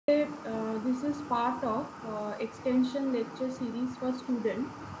this is part of extension lecture series for students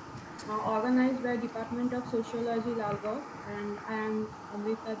organized by Department of Sociology, Lalgarh, and I am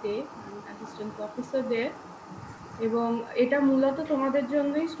Amrita De, I'm assistant professor there. এবং এটা মূলত তোমাদের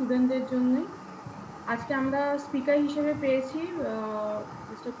জন্যই, স্টুডেন্টদের জন্যই। আজকে আমরা স্পিকার হিসেবে পেয়েছি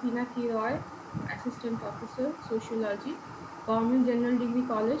মিস্টার পিনাকি রয়, assistant professor sociology, government general degree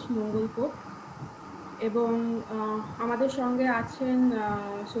college, Mangalkot. এবং আমাদের সঙ্গে আছেন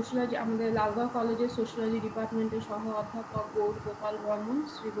সোশিওলজি, আমাদের লালগাঁও কলেজের সোশিওলজি ডিপার্টমেন্টের সহ অধ্যাপক গৌর গোপাল বর্মন,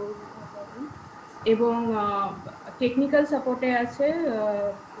 শ্রী গৌর গোপাল বর্মন। এবং টেকনিক্যাল সাপোর্টে আছে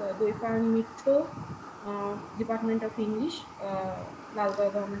দৈপায়ন মিত্র, department of English, Lalgaon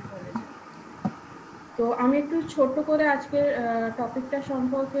government কলেজে। তো আমি একটু ছোট্ট করে আজকের টপিকটা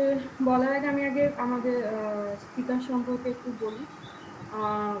সম্পর্কে বলার আগে আমি আমাদের স্পিকার সম্পর্কে একটু বলি।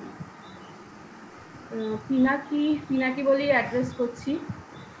 পিনাকি বলেই অ্যাড্রেস করছি।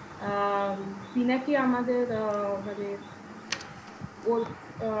 পিনাকি আমাদের মানে ওর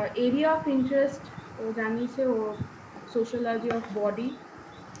এরিয়া অফ ইন্টারেস্ট ও জানিয়েছে, ও সোশিওলজি অফ বডি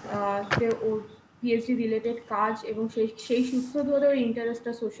তে ওর পিএইচডি রিলেটেড কাজ, এবং সেই সূত্র ধরে ওর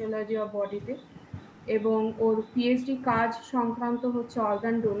ইন্টারেস্টটা সোশিওলজি অফ বডিতে। এবং ওর পিএইচডি কাজ সংক্রান্ত হচ্ছে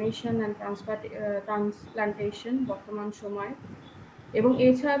অর্গান ডোনেশন অ্যান্ড ট্রান্সপ্লান্টেশন বর্তমান সময়। এবং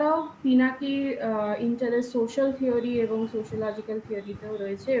এছাড়াও পিনাকি ইন্টারেস্ট সোশ্যাল থিওরি এবং সোশিওলজিক্যাল থিওরিতেও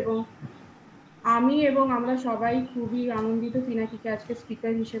রয়েছে। এবং আমি এবং আমরা সবাই খুবই আনন্দিত পিনাকিকে আজকে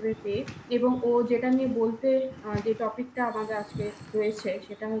স্পিকার হিসেবে পেয়ে। এবং ও যেটা নিয়ে বলতে, যে টপিকটা আমাদের আজকে রয়েছে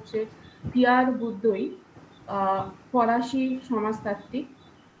সেটা হচ্ছে পিয়ার বুদ্দুই, ফরাসি সমাজতাত্ত্বিক।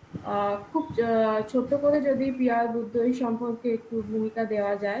 খুব ছোট্ট করে যদি পিয়ার বুদ্দুই সম্পর্কে একটু ভূমিকা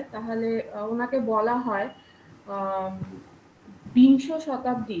দেওয়া যায়, তাহলে ওনাকে বলা হয় বিংশ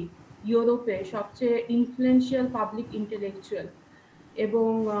শতাব্দী ইউরোপে সবচেয়ে ইনফ্লুয়েন্সিয়াল পাবলিক ইন্টেলেকচুয়াল।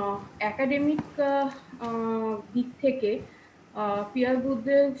 এবং একাডেমিক দিক থেকে পিয়ার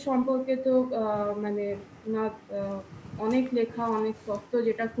বুদ্দুই সম্পর্কে তো মানে ওনার অনেক লেখা, অনেক তত্ত্ব,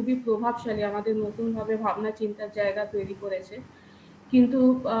 যেটা খুবই প্রভাবশালী, আমাদের নতুনভাবে ভাবনা চিন্তার জায়গা তৈরি করেছে। কিন্তু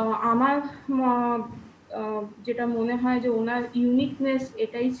আমার যেটা মনে হয় যে ওনার ইউনিকনেস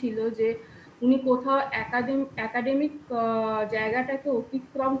এটাই ছিল যে উনি কোথাও একাডেমিক জায়গাটাকে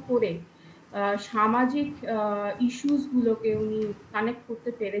অতিক্রম করে সামাজিক ইস্যুসগুলোকে উনি কানেক্ট করতে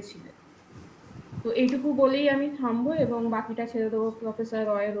পেরেছিলেন। তো এইটুকু বলেই আমি থামবো এবং বাকিটা ছেড়ে দেবো প্রফেসর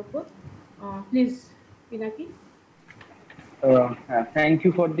রয়ের ওপর। Please Pinaki. Thank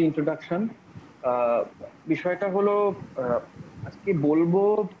you for the introduction. বিষয়টা হলো আজকে বলবো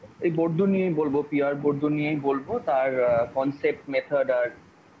এই বর্দু নিয়েই বলবো, পিয়ার বর্দু নিয়েই বলবো, তার কনসেপ্ট, মেথড আর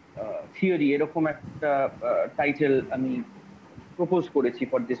থিওরি, এরকম একটা টাইটেল আমি প্রপোজ করেছি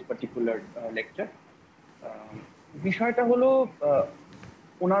ফর দিস পার্টিকুলার লেকচার। বিষয়টা হলো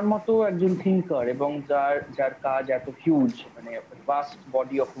ওনার মতো একজন থিঙ্কার এবং যার কাজ এত হিউজ, মানে ভাস্ট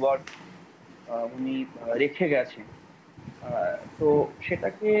বডি অফ ওয়ার্ক উনি রেখে গেছেন, তো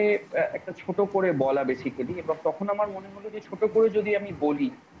সেটাকে একটা ছোট করে বলা বেসিক্যালি। এবং তখন আমার মনে হলো যে ছোট করে যদি আমি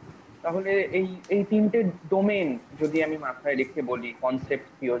বলি, তাহলে এই তিনটে ডোমেন যদি আমি মাথায় রেখে বলি, কনসেপ্ট,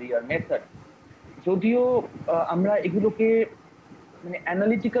 থিওরি আর মেথড, যদিও আমরা এগুলোকে মানে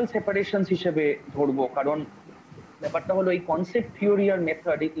অ্যানালিটিক্যাল সেপারেশনস হিসেবে ধরবো, কারণ ব্যাপারটা হলো এই কনসেপ্ট, থিওরি আর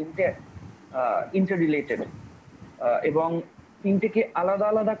মেথড এই তিনটে ইন্টাররিলেটেড, এবং তিনটেকে আলাদা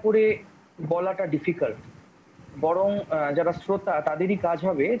আলাদা করে বলাটা ডিফিকাল্ট। বরং যারা শ্রোতা তাদেরই কাজ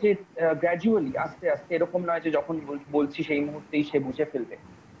হবে যে গ্র্যাজুয়ালি, আস্তে আস্তে, এরকম নয় যে যখন বলছি সেই মুহূর্তেই সে বুঝে ফেলবে,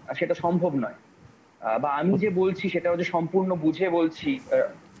 সেটা সম্ভব নয়। বা আমি যে বলছি সেটাও যে সম্পূর্ণ বুঝে বলছি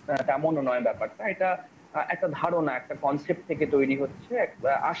তেমনও নয় ব্যাপারটা। এটা একটা ধারণা, একটা কনসেপ্ট থেকে তৈরি হচ্ছে,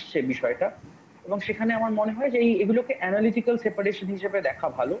 আসছে বিষয়টা। এবং সেখানে আমার মনে হয় যে এগুলোকে অ্যানালিটিক্যাল সেপারেশন হিসেবে দেখা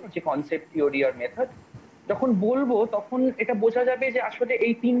ভালো, যে কনসেপ্ট, থিওরি আর মেথড। যখন বলবো তখন এটা বোঝা যাবে যে আসলে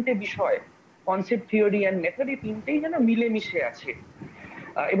এই তিনটে বিষয়, কনসেপ্ট, থিওরি অ্যান্ড মেথড, এই তিনটেই যেন মিলেমিশে আছে।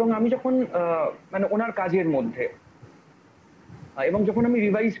 এবং আমি যখন মানে ওনার কাজের মধ্যে, এবং যখন আমি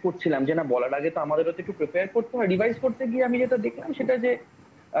রিভাইজ করছিলাম, যে না বলার আগে তো আমাদেরও তো একটু প্রিপেয়ার করতে হয়, রিভাইজ করতে গিয়ে আমি যেটা দেখলাম সেটা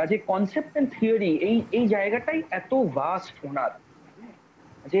যে কনসেপ্ট অ্যান্ড থিওরি এই জায়গাটাই এত ভাস্ট ওনার,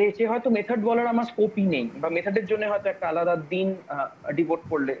 যে হয়তো মেথড বলার আমার স্কোপই নেই, বা মেথডের জন্য হয়তো একটা আলাদা দিন ডিভোট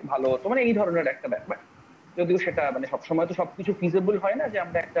করলে ভালো হতো, মানে এই ধরনের একটা ব্যাপার। যদিও সেটা মানে সবসময় তো সবকিছু ফিজিবল হয় না যে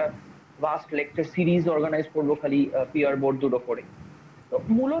আমরা একটা ভাস্ট লেকচার সিরিজ অর্গানাইজ করবো খালি পিয়ার বর্দুর ওপরে। তো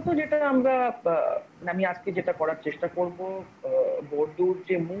মূলত যেটা আমি আজকে যেটা করার চেষ্টা করব, বর্দুর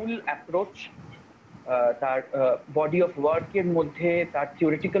যে মূল অ্যাপ্রোচ, তার বডি অফ ওয়ার্কের মধ্যে তার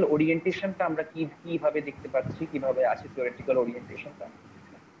থিওরিটিক্যাল ওরিয়েন্টেশনটা আমরা কিভাবে দেখতে পাচ্ছি, কিভাবে আছে থিওরিটিক্যাল ওরিয়েন্টেশনটা,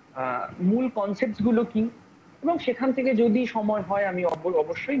 মূল কনসেপ্টস গুলো কি, এবং সেখান থেকে যদি সময় হয় আমি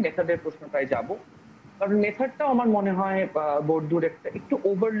অবশ্যই মেথডের প্রশ্নটায় যাব, কারণ মেথডটাও আমার মনে হয় বর্দুর একটু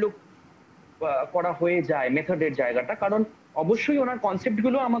ওভারলুক করা হয়ে যায় মেথডের জায়গাটা, কারণ অবশ্যই ওনার কনসেপ্ট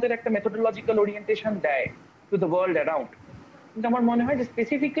গুলো আমাদের একটা মেথোডোলজিক্যাল ওরিয়েন্টেশন দেয় টু দ্য ওয়ার্ল্ড অ্যারাউন্ড, কিন্তু আমার মনে হয় যে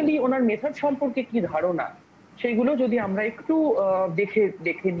স্পেসিফিক্যালি ওনার মেথড সম্পর্কে কি ধারণা সেইগুলো যদি আমরা একটু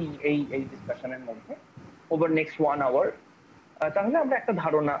দেখে নিই এই ডিসকাশনের মধ্যে ওভার নেক্সট 1 আওয়ার, তাহলে আমরা একটা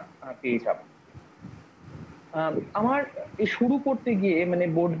ধারণা পেয়ে যাব। আমার এই শুরু করতে গিয়ে মানে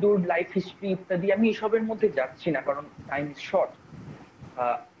বর্দুর লাইফ হিস্ট্রি ইত্যাদি আমি এসবের মধ্যে যাচ্ছি না, কারণ টাইম ইজ শর্ট।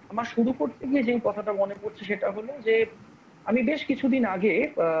 আমার শুরু করতে গিয়ে যে কথাটা মনে পড়ছে সেটা হলো যে আমি বেশ কিছুদিন আগে,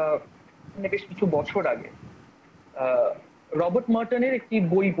 মানে বেশ কিছু বছর আগে, রবার্ট মার্টনের একটি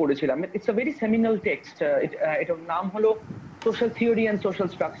বই পড়েছিলাম। It's a very seminal text. এটার নাম হলো social theory and social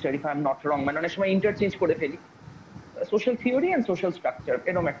structure, if I am not wrong, মানে অনেক সময় ইন্টারচেঞ্জ করে ফেলি, social theory and social structure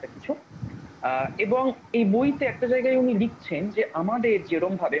এরকম একটা কিছু। এবং এই বইতে একটা জায়গায় উনি লিখছেন যে আমাদের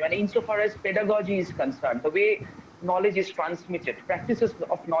যেরকম ভাবে মানে ইনসোফার as pedagogy is concern, the way knowledge is transmitted, practices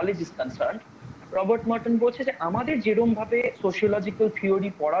of knowledge is concern, Robert মার্টন বলছে যে আমাদের যেরকম ভাবে সোশিওলজিক্যাল থিওরি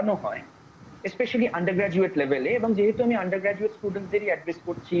পড়ানো হয় স্পেশালি আন্ডার গ্রাজুয়েট লেভেলে, এবং যেহেতু আমি আন্ডার গ্রাজুয়েট স্টুডেন্টদেরই অ্যাড্রেস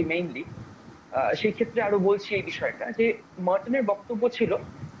করছি মেইনলি, সেই ক্ষেত্রে আরো বলছি এই বিষয়টা যে মার্টনের বক্তব্য ছিল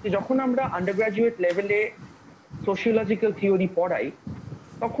যে যখন আমরা আন্ডার গ্রাজুয়েট লেভেলে সোশিওলজিক্যাল থিওরি পড়াই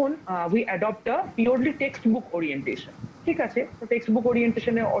তখন we adopt a purely text book orientation. ঠিক আছে, তো টেক্সট বুক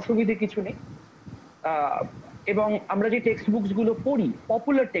ওরিয়েন্টেশনে অসুবিধে কিছু নেই। এবং আমরা যে টেক্সট বুকস গুলো পড়ি,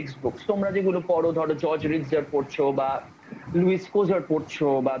 পপুলার টেক্সট বুকস, তোমরা যেগুলো পড়ো, ধরো জর্জ রিটজার পড়ছো বা লুইস কোজার পড়ছো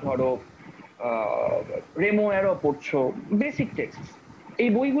বা ধরো রেমো অ্যারো পড়ছো, বেসিক টেক্সট, এই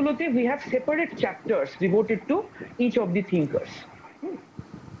বইগুলোতে we have separate chapters devoted to each of the thinkers,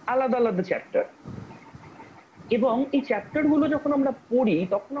 আলাদা আলাদা চ্যাপ্টার। এবং এই চ্যাপ্টার গুলো যখন আমরা পড়ি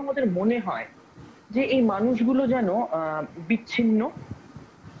তখন আমাদের মনে হয় যে এই মানুষগুলো যেন বিচ্ছিন্ন,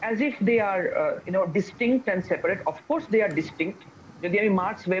 as if they are distinct and separate. Of course they are distinct. যদি আমি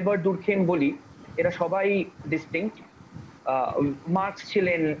মার্কস, ওয়েবার, দুর্খেম বলি, এরা সবাই ডিস্টিংক্ট। মার্কস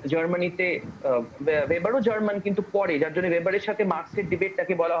ছিলেন জার্মানিতে, ওয়েবারও জার্মান কিন্তু পরে, যার জন্য ওয়েবারের সাথে মার্কসের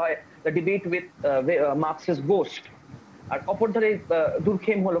ডিবেটটাকে বলা হয় দ্য ডিবেট উইথ মার্কসেস গোস্ট, আর অপরধারে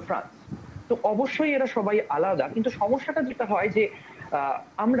দুর্খেম হলো ফ্রান্স। তো অবশ্যই এরা সবাই আলাদা, কিন্তু সমস্যাটা যেটা হয় যে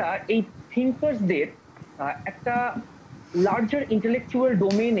আমরা এই থিঙ্কার্সদের একটা লার্জার ইন্টেলেকচুয়াল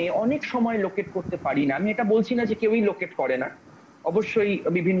ডোমেনে অনেক সময় লোকেট করতে পারি না। আমি এটা বলছি না যে কেউই লোকেট করে না, অবশ্যই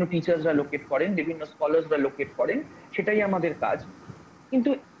বিভিন্ন টিচার্সরা লোকেট করেন, বিভিন্ন স্কলার্সরা লোকেট করেন, সেটাই আমাদের কাজ। কিন্তু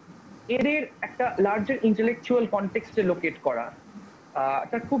এদের একটা লার্জার ইন্টেলেকচুয়াল কনটেক্সটে লোকেট করা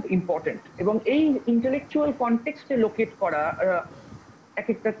এটা খুব ইম্পর্টেন্ট, এবং এই ইন্টেলেকচুয়াল কনটেক্সটে লোকেট করা এক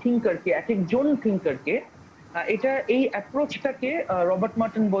একটা থিঙ্কারকে, এক একজন থিঙ্কারকে, এটা এই অ্যাপ্রোচটাকে রবার্ট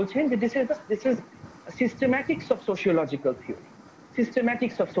মার্টন বলছেন যে this is systematics of sociological theory,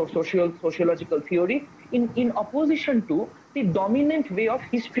 systematics of sociological theory in opposition to the dominant way of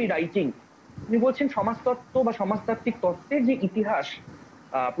history writing. উনি বলছেন সমাজতত্ত্ব বা সমাজতাত্ত্বিক তত্ত্বের যে ইতিহাস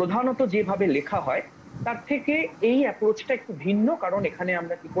প্রধানত যেভাবে লেখা হয় তার থেকে এই অ্যাপ্রোচটা একটু ভিন্ন, কারণ এখানে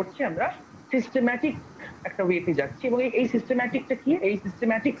আমরা কি করছি, আমরা সিস্টেম্যাটিক একটা ওয়েতে যাচ্ছি। এবং এই সিস্টেম্যাটিকটা কি, এই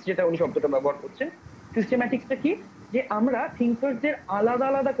সিস্টেম্যাটিক্স যেটা উনি শব্দটা ব্যবহার করছেন, সিস্টেম্যাটিক্সটা কি, যে আমরা থিঙ্কারদের আলাদা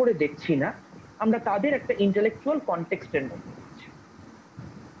আলাদা করে দেখছি না, আমরা তাদের একটা ইন্টেলেকচুয়াল কনটেক্সটের মধ্যে দেখছি।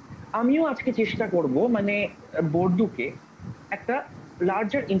 আমিও আজকে চেষ্টা করব মানে বর্দুকে একটা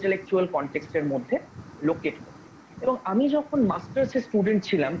লার্জার ইন্টেলেকচুয়াল কনটেক্সটের মধ্যে লোকেট করতে। এবং আমি যখন মাস্টার্সের স্টুডেন্ট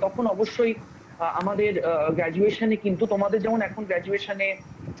ছিলাম তখন অবশ্যই আমাদের গ্র্যাজুয়েশনে, কিন্তু তোমাদের যেমন এখন গ্র্যাজুয়েশনে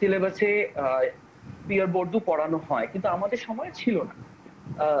সিলেবাসে পিয়ার বর্দু পড়ানো হয়, কিন্তু আমাদের সময় ছিল না।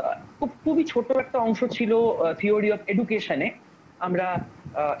 খুবই ছোট একটা অংশ ছিল থিওরি অফ এডুকেশনে, আমরা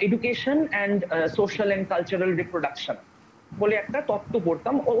education and social and cultural reproduction বলে একটা তত্ত্ব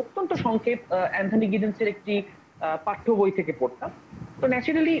পড়তাম, অত্যন্ত সংক্ষেপ, অ্যান্থনি গিডেন্সের একটি পাঠ্য বই থেকে পড়তাম। তো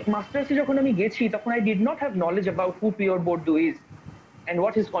ন্যাচারালি মাস্টার্সে যখন আমি গেছি তখন I did not have knowledge about who pure বর্দু is and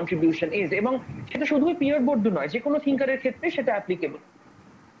what his contribution is, এবং সেটা শুধুই পিওর বর্দু নয়, যে কোনো থিঙ্কারের ক্ষেত্রে সেটা applicable.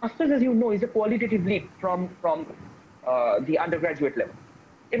 Masters, as you know, is a qualitative leap from the undergraduate level.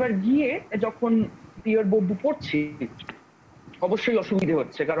 এবার গিয়ে যখন পিওর বর্দু পড়ছি অবশ্যই অসুবিধে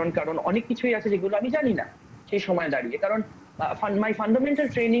হচ্ছে, কারণ অনেক কিছুই আছে যেগুলো আমি জানি না সেই সময় দাঁড়িয়ে, কারণ my fundamental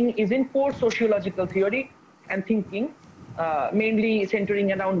training is in core sociological theory and thinking, mainly centering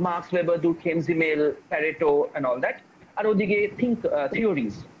around Marx, Weber, Durkheim, Zimmel, Pareto and all that, আর ওদিকে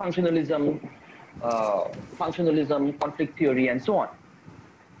theories, functionalism, conflict theory and so on.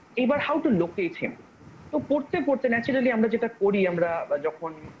 এবার how to locate him, তো পড়তে পড়তে naturally আমরা যেটা করি, আমরা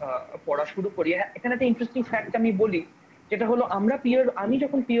যখন পড়া শুরু করি, এখানে একটা ইন্টারেস্টিং ফ্যাক্ট আমি বলি, যেটা হলো আমি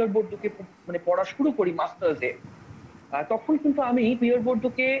যখন পিয়ার বোর্ডুকে মানে পড়া শুরু করি মাস্টার্সে, তখন কিন্তু আমি পিয়ার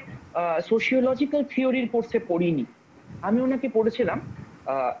বোর্ডুকে সোশিওলজিক্যাল থিওরির কোর্সে পড়িনি। আমি ওনাকে পড়েছিলাম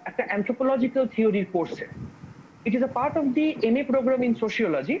একটা অ্যানথ্রোপোলজিক্যাল থিওরির কোর্সে। It is a part of the MA programme in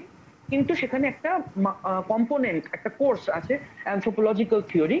sociology, কিন্তু সেখানে একটা কম্পোনেন্ট, একটা কোর্স আছে অ্যানথ্রোপোলজিক্যাল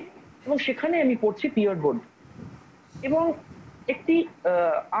থিওরি, এবং সেখানে আমি পড়ছি পিয়ার বোর্ড। এবং একটি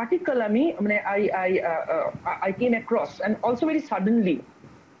আর্টিকেল আমি মানে I came across, and also very suddenly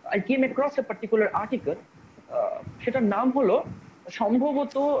I came across a particular article, সেটার নাম হলো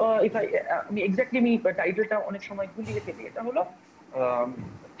সম্ভবত আমি এক্স্যাক্টলি আমি টাইটেলটা অনেক সময় গুলিয়ে ফেলি, এটা হলো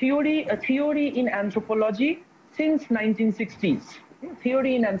theory in anthropology since 1960s,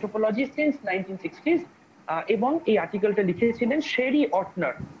 theory in anthropology since 1960s। এবং এই আর্টিকেলটা লিখেছিলেন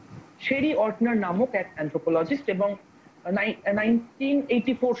শেরি অর্টনার নামক এক অ্যানথ্রোপোলজিস্ট, এবং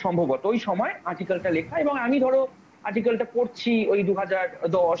 1984 সম্ভবত ওই সময় আর্টিকেলটা লেখা। এবং আমি ধরো আর্টিকেলটা পড়ছি ওই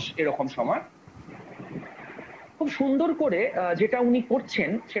 2010 এরকম সময়। খুব সুন্দর করে যেটা উনি করছেন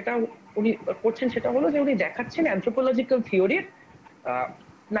সেটা হলো যে উনি দেখাচ্ছেন অ্যানথ্রোপোলজিক্যাল থিওরির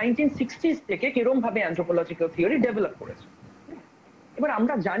 1960s থেকে কিরকম ভাবে অ্যানথ্রোপোলজিক্যাল থিওরি ডেভেলপ করেছে। এবার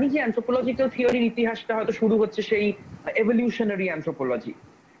আমরা জানি যে অ্যানথ্রোপোলজিক্যাল থিওরির ইতিহাসটা হয়তো শুরু হচ্ছে সেই এভলিউশনারি অ্যানথ্রোপোলজি,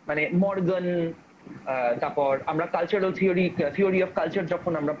 মানে মর্গান, তারপর আমরা কালচারাল থিওরি অফ কালচার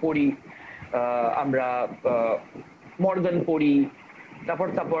যখন আমরা পড়ি, আমরা মর্গান পড়ি,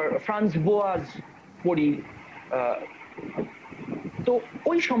 তারপর ফ্রান্স বোয়াজ পড়ি। তো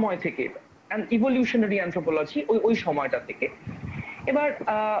ওই সময় থেকে ইভলিউশনারি অ্যানথ্রোপোলজি ওই সময়টা থেকে। এবার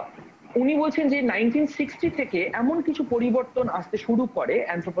উনি বলছেন যে 1960 থেকে এমন কিছু পরিবর্তন আসতে শুরু করে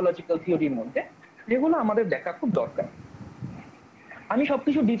অ্যানথ্রোপোলজিক্যাল থিওরির মধ্যে, যেগুলো আমাদের দেখা খুব দরকার। আমি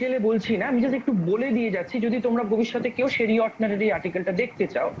সবকিছু ডিটেলে বলছি না, আমি জাস্ট একটু বলে দিয়ে যাচ্ছি, যদি তোমরা ভবিষ্যতে কেউ শেরি অর্টনারের এই আর্টিকেলটা দেখতে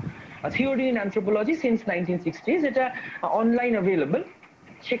চাও, theory in anthropology since 1960s, এটা অনলাইন অ্যাভেলেবল।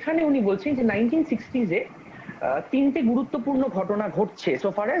 সেখানে উনি বলছেন যে 1960s এ তিনটে গুরুত্বপূর্ণ ঘটনা ঘটছে so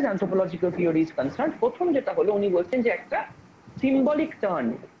far as anthropological theory is concern. প্রথম যেটা হলো, উনি বলছেন যে একটা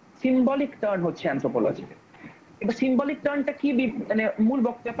সিম্বলিক টার্ন হচ্ছে অ্যানথ্রোপোলজিতে। এবার সিম্বলিক টার্নটা কি, মানে মূল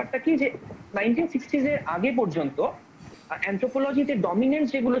ব্যাপারটা কি, যে 1960s এর আগে পর্যন্ত অ্যানথ্রোপোলজিতে ডমিনেন্স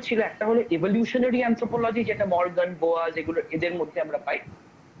যেগুলো ছিল, একটা হলো এভলিউশনারি অ্যানথ্রোপোলজি, যেটা মর্গান, বোয়াজ এদের মধ্যে আমরা পাই।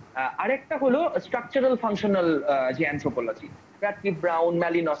 আরেকটা হলো স্ট্রাকচারাল ফাংশনাল যে অ্যানথ্রোপোলজি, রাটক্লিফ ব্রাউন,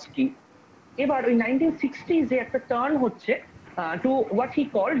 ম্যালিনস্কি। এবার ওই 1960s এ একটা টার্ন হচ্ছে two what he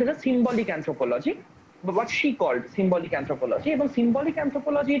called the symbolic anthropology, what she called symbolic anthropology. এবং সিম্বলিক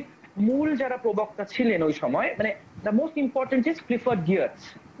অ্যানথ্রোপোলজির মূল যারা প্রবক্তা ছিলেন ওই সময়, মানে the most important is Clifford gears.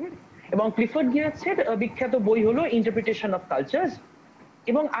 এবং ক্লিফার্ড গিয়ার্সের বিখ্যাত বই হলো ইন্টারপ্রিটেশন অফ কালচার্স।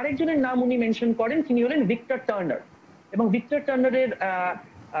 এবং আরেকজনের নাম উনি মেনশন করেন, তিনি হলেন ভিক্টর টার্নার। এবং ভিক্টর টার্নারের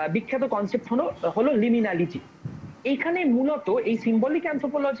বিখ্যাত কনসেপ্ট হলো লিমিনালিটি। এইখানে মূলত এই সিম্বলিক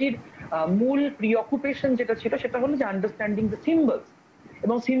অ্যানথ্রোপোলজির মূল প্রিঅকুপেশন যেটা ছিল, সেটা হলো যে আন্ডারস্ট্যান্ডিং দ্য সিম্বলস।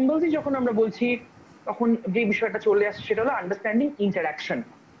 এবং সিম্বলসই যখন আমরা বলছি, তখন যে বিষয়টা চলে আসছে সেটা হলো আন্ডারস্ট্যান্ডিং ইন্টারাকশন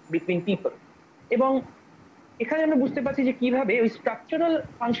বিটুইন পিপল। এবং এখানে আমরা বুঝতে পারছি যে কিভাবে ওই স্ট্রাকচারাল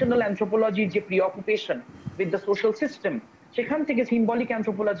ফাংশনাল অ্যানথ্রোপোলজির যে preoccupation with the social system, সেখান থেকে সিম্বলিক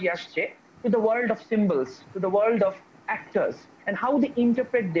অ্যানথ্রোপোলজি আসছে to the world of symbols, to the world of actors and how they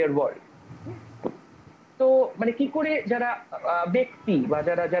interpret there world. তো মানে কি করে যারা ব্যক্তি বা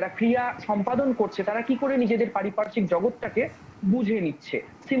যারা ক্রিয়া সম্পাদন করছে, তারা কি করে নিজেদের পারিপার্শ্বিক জগৎটাকে বুঝে নিচ্ছে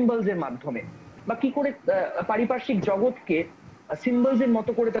সিম্বলস এর মাধ্যমে, বা কি করে পারিপার্শ্বিক জগৎকে সিম্বলস এর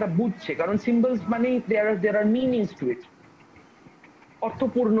মতো করে তারা বুঝছে, কারণ সিম্বলস মানেই দেয়ার আর মিনিংস টু ইট,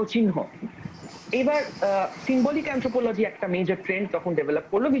 অর্থপূর্ণ চিহ্ন। এবার সিম্বলিক অ্যানথ্রোপোলজি একটা মেজর ট্রেন্ড তখন ডেভেলপ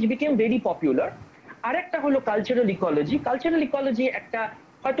করলো, which became very popular। আরেকটা হলো কালচারাল ইকোলজি। কালচারাল ইকোলজি একটা,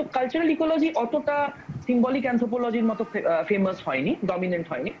 হয়তো কালচারাল ইকোলজি অতটা সিম্বলিক অ্যানথ্রোপোলজির মতো ফেমাস হয়নি, ডমিনেন্ট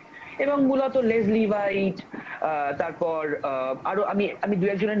হয়নি। এবং মূলত লেসলি হোয়াইট, তারপর আরো আমি দু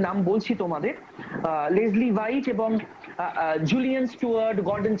একজনের নাম বলছি তোমাদের, লেসলি হোয়াইট এবং জুলিয়ান স্টুয়ার্ট,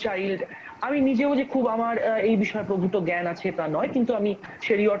 গর্ডন চাইল্ড। আমি নিজেও যে খুব আমার এই বিষয়ে প্রভূত জ্ঞান আছে তা নয়, কিন্তু আমি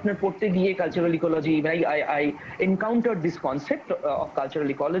শেরি অর্টনার পড়তে গিয়ে cultural ecology, I encounter this concept of cultural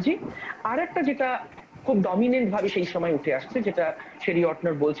ecology. আর একটা যেটা খুব ডমিনেন্ট ভাবে সেই সময় উঠে আসছে, যেটা শেরি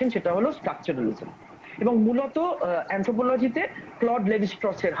অর্টনার বলছেন, সেটা হলো স্ট্রাকচারালিজম। এবং মূলত অ্যানথ্রোপোলজিতে ক্লড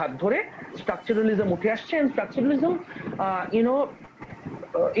লেভি-স্ট্রসের হাত ধরে স্ট্রাকচারালিজম উঠে আসছে। Structuralism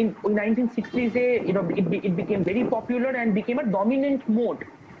in 1960s it became very popular and became a dominant mode,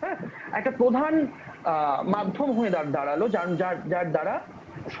 হ্যাঁ, একটা প্রধান মাধ্যম হয়ে দাঁড়ালো যার দ্বারা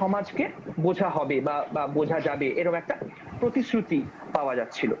সমাজকে বোঝা হবে বা বোঝা যাবে, এরকম একটা প্রতিশ্রুতি পাওয়া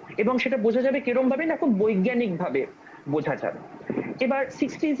যাচ্ছিল। এবং সেটা বোঝা যাবে কিরকম ভাবে না, খুব বৈজ্ঞানিক ভাবে বোঝা যাবে। এবার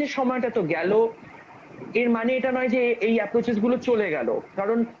 60s এর সময়টা তো গেল, এর মানে এটা নয় যে এই অ্যাপ্রোচেস গুলো চলে গেল,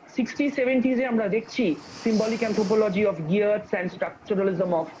 কারণ 60-70s আমরা দেখছি symbolic anthropology of gears and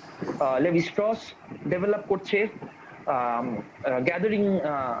structuralism of Levy Strauss develop করছে, gathering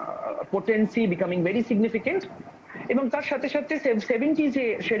potency, becoming very significant. এবং তার সাথে সাথে 70s-এ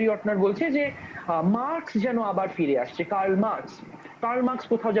শেরি অটনার বলছে যে মার্কস যেন আবার ফিরে আসছে। কার্ল মার্কস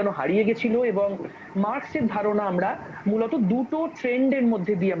কোথাও যেন হারিয়ে গেছিল, এবং মার্কসের ধারণা আমরা মূলত দুটো ট্রেন্ডের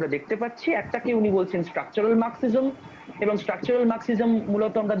মধ্যে দিয়ে আমরা দেখতে পাচ্ছি। একটাকে উনি বলছেন স্ট্রাকচারাল মার্কসিজম, এবং স্ট্রাকচারাল মার্কসিজম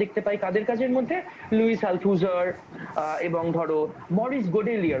মূলত আমরা দেখতে পাই কাদের কাজের মধ্যে, লুইস আলথুজার এবং ধরো মরিস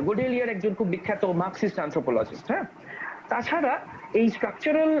গোডেলিয়ার একজন খুব বিখ্যাত মার্কসিস্ট অ্যানথ্রোপোলজিস্ট। হ্যাঁ, তাছাড়া এই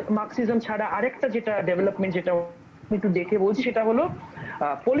স্ট্রাকচারাল মার্কসিজম ছাড়া আরেকটা যেটা ডেভেলপমেন্ট, যেটা একটু দেখে বলছি, সেটা হলো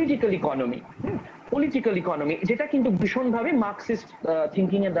পলিটিক্যাল ইকোনমি, যেটা কিন্তু ভীষণভাবে মার্কসিস্ট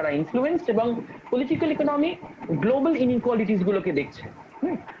থিঙ্কিং এর দ্বারা ইনফ্লুয়েন্সড, এবং পলিটিক্যাল ইকোনমি গ্লোবাল ইনইকুয়ালিটিস গুলোকে দেখছে,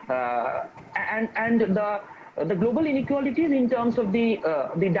 and the global inequalities in terms of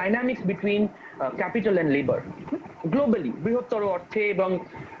the dynamics between capital and labor globally, বৃহত্তর অর্থে এবং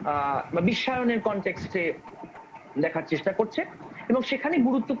বিশ্বায়নের কনটেক্সটে দেখার চেষ্টা করছে। এবং সেখানে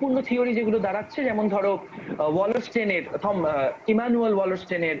গুরুত্বপূর্ণ থিওরি যেগুলো দাঁড়াচ্ছে, যেমন ধরো ইমানুয়েল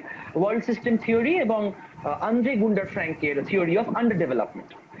ওয়ালারস্টেনের ওয়ার্ল্ড সিস্টেম থিওরি এবং Andre গুন্ডার ফ্র্যাঙ্কের theory of under development.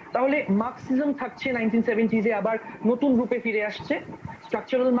 তাহলে মার্কসিজম থাকছে 1970s-এ আবার নতুন রূপে ফিরে আসছে,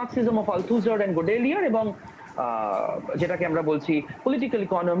 স্ট্রাকচারাল মার্কসিজম অফ আলথুজার অ্যান্ড গোডেলিয়ার, এবং যেটাকে আমরা বলছি political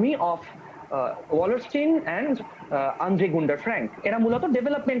economy of ওয়ালারস্টেইন and Andre গুন্ডার Frank. এরা মূলত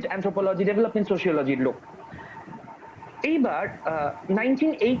ডেভেলপমেন্ট অ্যানথ্রোপোলজি, ডেভেলপমেন্ট সোশিওলজির লোক। এইবার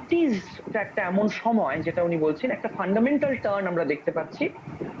 1980s একটা এমন সময়, যেটা উনি বলছেন একটা ফান্ডামেন্টাল টার্ন আমরা দেখতে পাচ্ছি।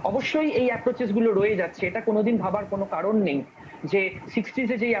 অবশ্যই এই অ্যাপ্রোচেস গুলো রয়ে যাচ্ছে, এটা কোনোদিন ভাবার কোনো কারণ নেই যে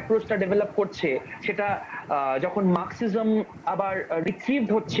 60s-এ যে অ্যাপ্রোচটা ডেভেলপ করছে সেটা যখন মার্কসিজম আবার রিট্রিভড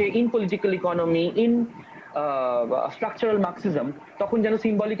হচ্ছে in political economy, in structural Marxism, তখন যেন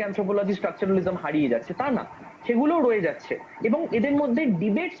সিম্বলিক অ্যানথ্রোপোলজি, স্ট্রাকচারালিজম হারিয়ে যাচ্ছে, তা না, সেগুলো রয়ে যাচ্ছে। এবং এদের মধ্যে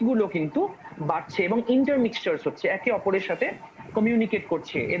ডিবেটস গুলো কিন্তু বাড়ছে এবং ইন্টারমিক্সচার্স হচ্ছে, একে অপরের সাথে কমিউনিকেট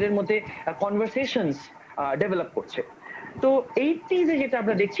করছে, এদের মধ্যে কনভারসেশনস ডেভেলপ করছে। তো 80s-এ যেটা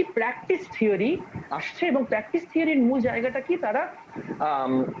আমরা দেখছি, প্র্যাকটিস থিওরি আসছে, এবং প্র্যাকটিস থিওরির মূল জায়গাটা কি, তারা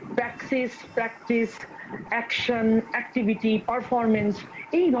প্র্যাকটিস, অ্যাকশন, অ্যাক্টিভিটি, পারফরমেন্স,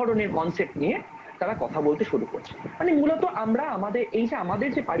 এই ধরনের কনসেপ্ট নিয়ে তারা কথা বলতে শুরু করছে। মানে মূলত আমরা আমাদের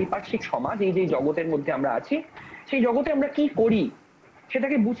যে পারিপার্শ্বিক সমাজ, এই যে জগতের মধ্যে আমরা আছি, সেই জগতে আমরা কি করি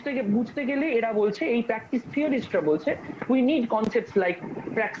সেটাকে বুঝতে গেলে এরা বলছে, এই প্র্যাকটিস থিওরিস্টরা বলছে, we need concepts like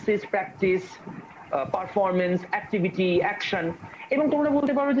practice, performance, activity, action. এবং তোমরা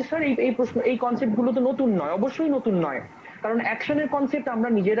বলতে পারো যে স্যার এই কনসেপ্ট গুলো তো নতুন নয়। অবশ্যই নতুন নয়, কারণ অ্যাকশনের কনসেপ্ট আমরা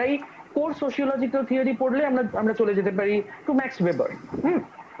নিজেরাই কোর সোশিওলজিক্যাল থিওরি পড়লে আমরা চলে যেতে পারি টু ম্যাক্স ওয়েবার।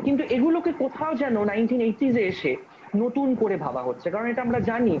 কিন্তু এগুলোকে কোথাও যেন 1980s-এ এসে নতুন করে ভাবা হচ্ছে, কারণ এটা আমরা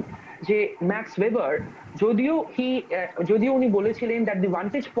জানি যে ম্যাক্স ওয়েবার যদিও উনি বলেছিলেন that the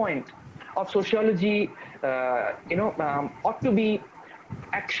ভান্টেজ point of sociology ought to B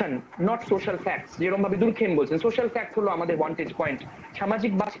action, not social facts. যেরকম ভাবে দুর্খেম বলছেন, সোশ্যাল ফ্যাক্ট হলো আমাদের ভান্টেজ পয়েন্ট,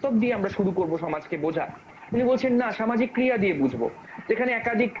 সামাজিক বাস্তব দিয়ে আমরা শুরু করব সমাজকে বোঝা। উনি বলছেন না, সামাজিক ক্রিয়া দিয়ে বুঝবো, যেখানে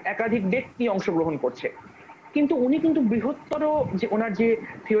একাধিক ব্যক্তি অংশগ্রহণ করছে। কিন্তু উনি বৃহত্তর যে ওনার যে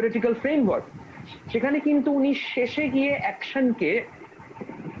থিওরিটিক্যাল ফ্রেমওয়ার্ক, সেখানে কিন্তু উনি শেষে গিয়ে অ্যাকশনকে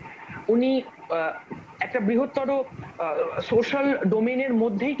উনি একটা বৃহত্তর সোশ্যাল ডোমেইনের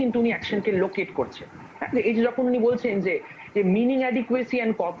মধ্যেই কিন্তু উনি অ্যাকশনকে লোকেট করছে। এই যে যখন উনি বলছেন যে meaning adequacy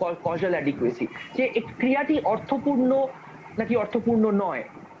and causal adequacy, যে ক্রিয়াটি অর্থপূর্ণ নাকি অর্থপূর্ণ নয়,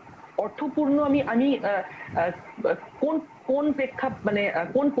 অর্থপূর্ণ আমি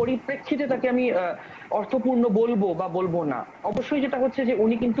কোন পরিপ্রেক্ষিতে তাকে আমি অর্থপূর্ণ বলবো বা বলবো না। অবশ্যই যেটা হচ্ছে যে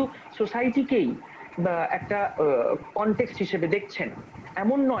উনি কিন্তু সোসাইটিকেই একটা কনটেক্সট হিসেবে দেখছেন।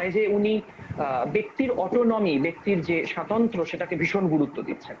 এমন নয় যে উনি ব্যক্তির অটোনমি, ব্যক্তির যে স্বাতন্ত্র্য, সেটাকে ভীষণ গুরুত্ব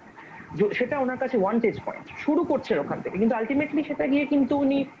দিচ্ছেন। সেটা ওনার কাছে ওয়ান্টেজ পয়েন্ট, শুরু করছেন ওখান থেকে, কিন্তু আলটিমেটলি সেটা গিয়ে কিন্তু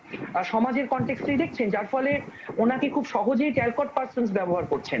উনি সমাজের কনটেক্সটেই দেখছেন, যার ফলে ওনাকে খুব সহজেই ট্যালকট পার্সনস ব্যবহার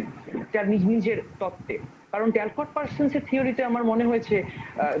করছেন তার নিজের তত্ত্বে। কারণ ট্যালকট পার্সনস এর থিওরিতে আমার মনে হয়েছে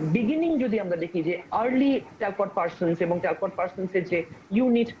বিগিনিং যদি আমরা দেখি, যে আর্লি ট্যালকট পার্সনস এবং ট্যালকট পার্সনস এর যে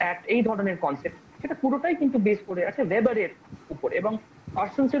ইউনিট অ্যাক্ট, এই ধরনের কনসেপ্ট, সেটা পুরোটাই কিন্তু বেস করে আছে ওয়েবারের উপর, এবং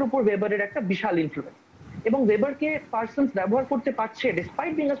পার্সনস এর উপর ওয়েবারের একটা বিশাল ইনফ্লুয়েন্স। এবং ওয়েবারকে পার্সনস ব্যবহার করতে পারছে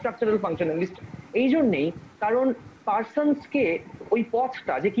ডিসপাইট বিং আ স্ট্রাকচারাল ফাংশনালিস্ট এই জন্যেই, কারণ পার্সনসকে ওই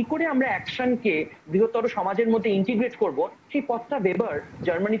পথটা, যে কি করে আমরা অ্যাকশনকে বৃহত্তর সমাজের মধ্যে ইন্টিগ্রেট করব, সেই পথটা ওয়েবার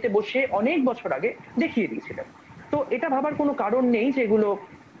জার্মানিতে বসে অনেক বছর আগে দেখিয়ে দিয়েছিলেন। তো এটা ভাবার কোনো কারণ নেই যে এগুলো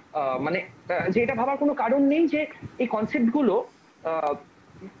যে এই কনসেপ্টগুলো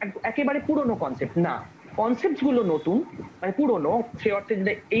একেবারে পুরনো কনসেপ্ট না, কনসেপ্ট গুলো নতুন, মানে পুরনো সে অর্থে,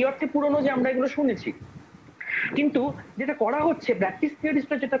 এই অর্থে পুরনো যে আমরা এগুলো শুনেছি, কিন্তু যেটা করা হচ্ছে প্র্যাকটিস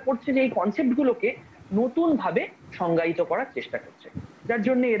থিওরিস্টরা যেটা করছে যে এই কনসেপ্ট গুলোকে নতুন ভাবে সংজ্ঞায়িত করার চেষ্টা করছে, যার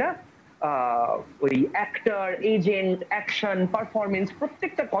জন্য এরা ওই অ্যাক্টর, এজেন্ট, অ্যাকশন, পারফরমেন্স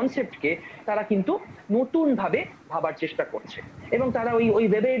প্রত্যেকটা কনসেপ্টকে তারা কিন্তু নতুন ভাবে ভাবার চেষ্টা করছে, এবং তারা ওই ওই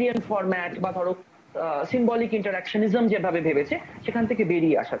ওয়েবেরিয়ান ফরম্যাট বা ধরো সিম্বলিক ইন্টারাকশনিজম যেভাবে ভেবেছে সেখান থেকে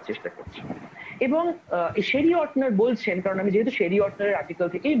বেরিয়ে আসার চেষ্টা করছে। এবং শেরি অর্টনার বলছেন, কারণ আমি যেহেতু শেরি অর্টনারের আর্টিকেল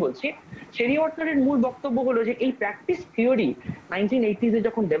থেকেই বলছি, শেরি অর্টনারের মূল বক্তব্য হলো যে এই প্র্যাকটিস থিওরি 1980s এ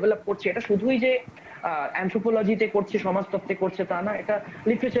যখন ডেভেলপ করছে, এটা শুধুই যে অ্যানথ্রোপোলজিতে করছে, সমাজতত্ত্বে করছে তা না, এটা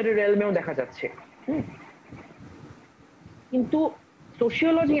লিটারেচারের রেলমেও দেখা যাচ্ছে। কিন্তু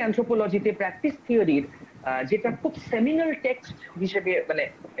সোশিওলজি, অ্যানথ্রোপোলজিতে প্র্যাকটিস থিওরির যেটা খুব সেমিনাল টেক্সট হিসেবে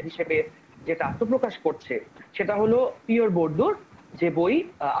হিসেবে যেটা আত্মপ্রকাশ করছে সেটা হলো পিয়র বোর্ডুর যে বই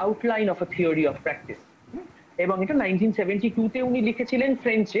outline of a theory of practice, এবং এটা 1972-তে উনি লিখেছিলেন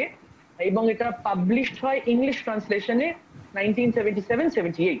ফ্রেঞ্চে, এবং এটা পাবলিশড হয় ইংলিশ ট্রান্সলেশনে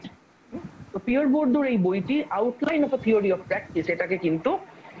 1977-78। তো পিয়র বোর্ডুর এই বইটি outline of a theory of practice, এটাকে কিন্তু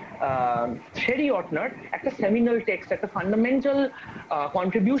শেরি অর্টনার একটা সেমিনাল টেক্সট, একটা ফান্ডামেন্টাল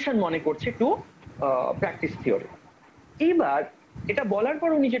কন্ট্রিবিউশন মনে করছে টু প্র্যাকটিস থিওরি। এইবার এটা বলার পর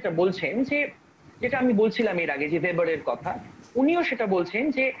উনি যেটা বলছেন, যে যেটা আমি বলছিলাম এর আগে যে ওয়েবারের কথা, উনিও সেটা বলছেন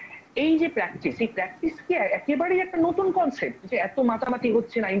যে এই যে প্র্যাকটিস, এই প্র্যাকটিস কি একেবারেই একটা নতুন কনসেপ্ট যে এত মাতামাতি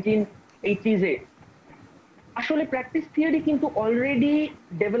হচ্ছে 1980s এ। আসলে প্র্যাকটিস থিওরি কিন্তু অলরেডি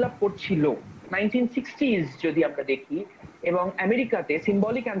ডেভেলপ করছিল 1960s যদি আমরা দেখি, এবং আমেরিকাতে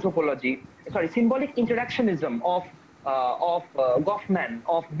symbolic anthropology, symbolic ইন্টারাকশনিজম of গফম্যান,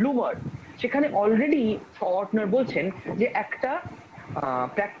 of bloomer, সেখানে অলরেডি অর্টনার বলছেন যে একটা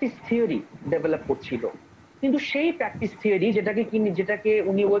প্র্যাকটিস থিওরি ডেভেলপ করছিল। কিন্তু সেই প্র্যাকটিস থিওরি যেটাকে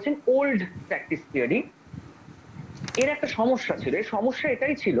উনি বলছেন ওল্ড প্র্যাকটিস থিওরি, এর একটা সমস্যা ছিল। এর সমস্যা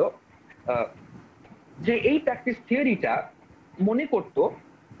এটাই ছিল যে এই প্র্যাকটিস থিওরিটা মনে করত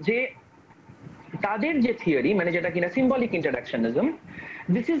যে তাদের যে থিওরি, মানে যেটা কিনা symbolic ইন্টারাকশনিজম,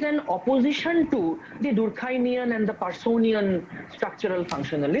 this is an opposition to the Durkheimian and the Parsonian structural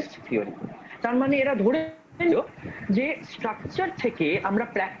functionalist theory. তার মানে এরা ধরে যে স্ট্রাকচার থেকে আমরা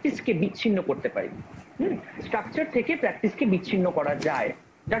প্র্যাকটিসকে বিচ্ছিন্ন করতে পারি, স্ট্রাকচার থেকে প্র্যাকটিসকে বিচ্ছিন্ন করা যায়,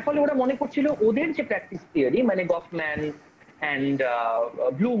 যার ফলে ওরা মনে করছিল ওদের যে প্র্যাকটিস থিওরি, মানে গফম্যান অ্যান্ড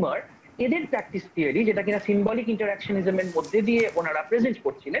ব্লুমার, এদের প্র্যাকটিস থিওরি যেটা কিনা সিম্বলিক ইন্টারাকশনিজমের মধ্যে দিয়ে ওনারা প্রেজেন্ট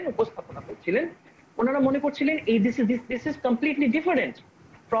করছিলেন, উপস্থাপনা করছিলেন, ওনারা মনে করছিলেন এই this is completely different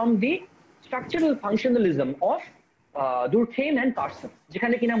from the structural functionalism of দুরখেইম and person,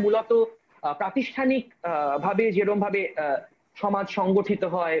 যেখানে কিনা মূলত প্রাতিষ্ঠানিক ভাবে যেরকম ভাবে সমাজ সংগঠিত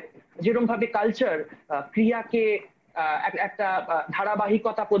হয়, যেরকম ভাবে কালচার ক্রিয়াকে একটা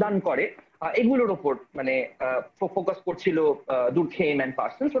ধারাবাহিকতা প্রদান করে, এগুলোর ওপর মানে ফোকাস করছিল দুরখেইম অ্যান্ড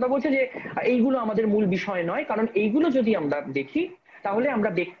পার্সনস। ওটা বলছে যে এইগুলো আমাদের মূল বিষয় নয়, কারণ এইগুলো যদি আমরা দেখি তাহলে আমরা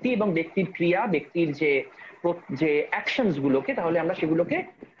ব্যক্তি এবং ব্যক্তির ক্রিয়া, ব্যক্তির যে অ্যাকশনস গুলোকে, তাহলে আমরা সেগুলোকে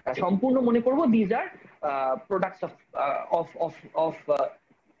সম্পূর্ণ মনে করবো these are products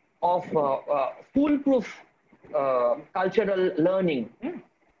of full proof cultural learning.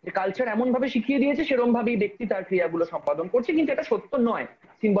 যে কালচার এমন ভাবে শিখিয়ে দিয়েছে সেরকম ভাবেই ব্যক্তি তার ক্রিয়াগুলো সম্পাদন করছে, কিন্তু এটা সত্য নয়।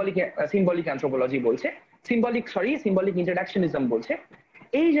 সিম্বলিক অ্যানথ্রোপোলজি বলছে, সিম্বলিক ইন্টারাকশনিজম বলছে।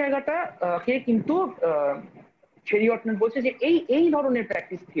 এই জায়গাটা কে কিন্তু শেরি অর্টনার বলছে যে এই ধরনের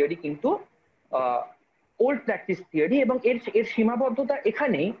প্র্যাকটিস থিওরি কিন্তু ওল্ড প্র্যাকটিস থিওরি, এবং এর সীমাবদ্ধতা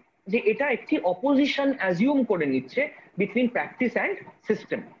এখানেই যে এটা একটি অপোজিশন অ্যাজিউম করে নিচ্ছে বিটুইন প্র্যাকটিস অ্যান্ড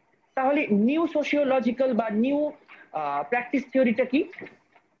সিস্টেম। তাহলে নিউ সোশিওলজিক্যাল বা নিউ প্র্যাকটিস থিওরিটা কি?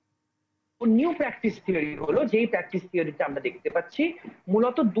 নিউ প্র্যাকটিস থিওরি হলো যেই প্র্যাকটিস থিওরিটা আমরা দেখতে পাচ্ছি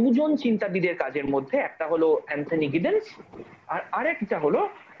মূলত দুজন চিন্তাবিদের কাজের মধ্যে, একটা হলো অ্যান্থনি গিডেন্স, আর আরেকটা হলো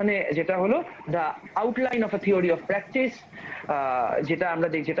মানে যেটা হলো the outline of a theory of practice, যেটা আমরা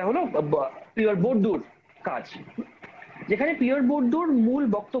দেখি, যেটা হলো পিয়র বোর্ডুর কাজ। যেখানে পিয়র বোর্ডুর মূল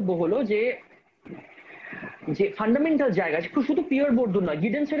বক্তব্য হলো যে ফান্ডামেন্টাল জায়গা, শুধু পিয়র বোর্ডুর নয়,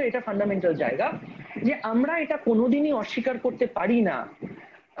 গিডেন্সেরও এটা ফান্ডামেন্টাল জায়গা, যে আমরা এটা কোনোদিনই অস্বীকার করতে পারি না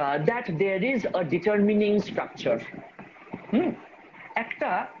that there is a determining structure, একটা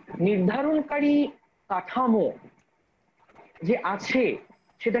নির্ধারণকারী কাঠামো যে আছে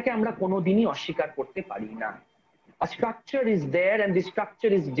সেটাকে আমরা কোনোদিনই অস্বীকার করতে পারি না। A structure is there and the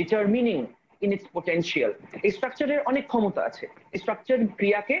structure is determining in its potential. এই স্ট্রাকচারের অনেক ক্ষমতা আছে, এই স্ট্রাকচার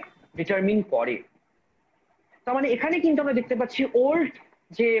ক্রিয়াকে ডিটারমিন করে। তার মানে এখানে কিন্তু আমরা দেখতে পাচ্ছি ওল্ড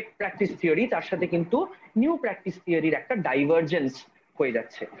যে প্র্যাকটিস থিওরি তার সাথে কিন্তু নিউ প্র্যাকটিস থিওরির একটা ডাইভারজেন্স হয়ে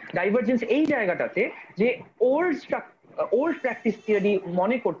যাচ্ছে। ডাইভারজেন্স এই জায়গাটাতে যে ওল্ড ওল্ড প্র্যাকটিস থিওরি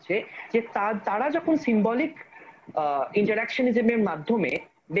মনে করছে যে তারা যখন সিম্বলিক ইন্টারাকশনিজমের মাধ্যমে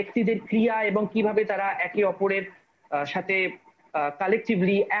ব্যক্তিদের ক্রিয়া এবং কিভাবে তারা একে অপরের সাথে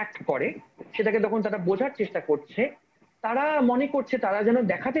কালেকটিভলি অ্যাক্ট করে সেটাকে তখন তারা বোঝার চেষ্টা করছে, তারা মনে করছে তারা যেন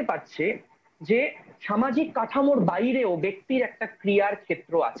দেখাতে পারছে যে সামাজিক কাঠামোর বাইরেও ব্যক্তির একটা ক্রিয়ার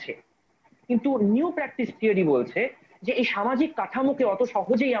ক্ষেত্র আছে। কিন্তু নিউ প্র্যাকটিস থিওরি বলছে যে এই সামাজিক কাঠামোকে অত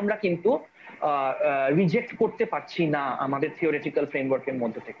সহজেই আমরা কিন্তু রিজেক্ট করতে পারছি না আমাদের থিওরিটিক্যাল ফ্রেমওয়ার্কের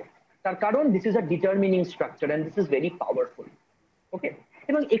মধ্যে থেকে। তার কারণ this is a determining structure and this is very powerful. ওকে,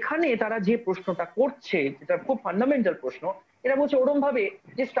 এবং এখানে তারা যে প্রশ্নটা করছে যেটা খুব ফান্ডামেন্টাল প্রশ্ন, এরা বলছে ওরম ভাবে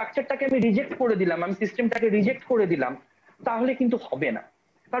যে স্ট্রাকচারটাকে আমি রিজেক্ট করে দিলাম, আমি সিস্টেমটাকে রিজেক্ট করে দিলাম, তাহলে কিন্তু হবে না,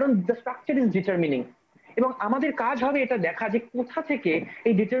 কারণ দ্য স্ট্রাকচার ইজ ডিটারমিনিং। এবং আমাদের কাজ হবে এটা দেখা যে কোথা থেকে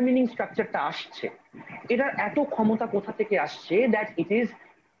এই ডিটারমিনিং স্ট্রাকচারটা আসছে, এটার এত ক্ষমতা কোথা থেকে আসছে, that it is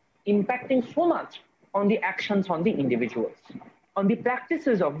impacting so much on the actions on the individuals, on the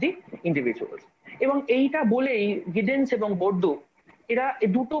practices of the individuals. এবং এইটা বলেই গিডেন্স এবং বোর্ডু এরা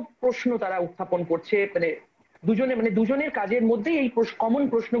দুটো প্রশ্ন তারা উত্থাপন করছে, দুজনের কাজের মধ্যেই এই কমন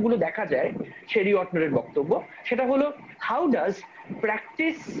প্রশ্নগুলো দেখা যায় শেরি অটনারের বক্তব্য। সেটা হলো how does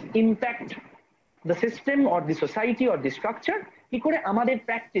practice impact the system or the society or the structure, কি করে আমাদের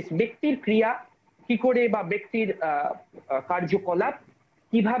প্র্যাকটিস ব্যক্তির ক্রিয়া কি করে বা ব্যক্তির কার্যকলাপ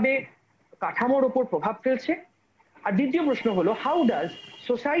কিভাবে কাঠামোর উপর প্রভাব ফেলছে। আর দ্বিতীয় প্রশ্ন হলো how does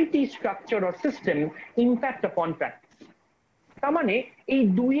society structure or system impact আপন প্র্যাকটিস। তার মানে এই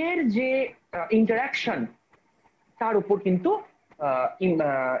দুইয়ের যে ইন্টারাকশন তার উপর কিন্তু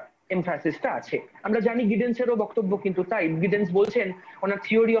এমফাসিসটা আছে। আমরা জানি গিডেন্সেরও বক্তব্য কিন্তু তাই। গিডেন্স বলছেন ওনার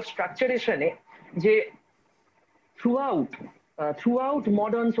থিওরি অফ স্ট্রাকচারেশনে যে থ্রুআউট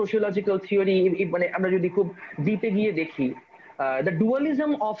মডার্ন সোশিওলজিক্যাল থিওরি, মানে আমরা যদি খুব ডিপে গিয়ে দেখি, the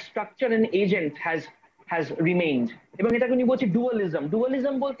dualism of structure and agent has remained। এবং এটাকে উনি বলছে ডুয়ালিজম।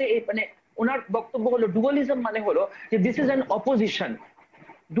 ডুয়ালিজম বলতে মানে ওনার বক্তব্য হলো ডুয়ালিজম মানে হলো যে দিস ইজ অ্যান অপোজিশন,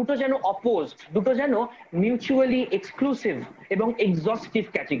 দুটো যেন অপোজড, দুটো যেন মিউচুয়ালি এক্সক্লুসিভ এবং এক্সস্টিভ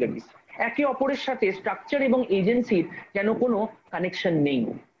ক্যাটেগরিজ, একে অপরের সাথে স্ট্রাকচার এবং এজেন্সির যেন কোনো কানেকশন নেই,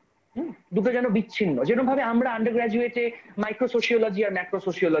 দুটো যেন বিচ্ছিন্ন। যেরকম ভাবে আমরা আন্ডার গ্রাজুয়েটে মাইক্রো সোশিওলজি আর ম্যাক্রো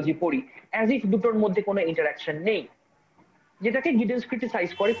সোশিওলজি পড়ি, অ্যাজ ইফ দুটোর মধ্যে কোনো ইন্টারাকশন নেই, যেটাকে গিডেন্স ক্রিটিসাইজ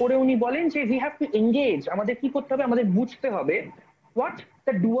করে উনি বলেন যে উই হ্যাভ টু এঙ্গেজ, আমাদের কি করতে হবে, আমাদের বুঝতে হবে what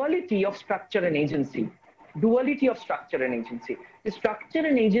the duality of structure and agency. Duality of structure and agency, structure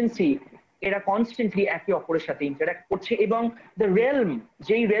and agency এরা কনস্ট্যান্টলি একে অপরের সাথে ইন্টারাক্ট করছে, এবং দ্য রেলম,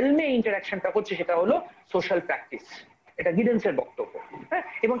 যেই রেলমে ইন্টারাকশনটা হচ্ছে সেটা হলো সোশ্যাল প্র্যাকটিস। এটা গিডেন্সের বক্তব্য, হ্যাঁ,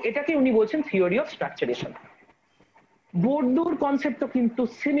 এবং এটাকে উনি বলছেন থিওরি অফ স্ট্রাকচারেশন। বোর্ডুর কনসেপ্টও কিন্তু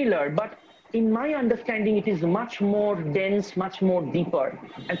similar, but in my understanding it is much more dense, much more deeper,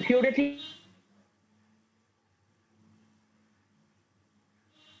 and theoretically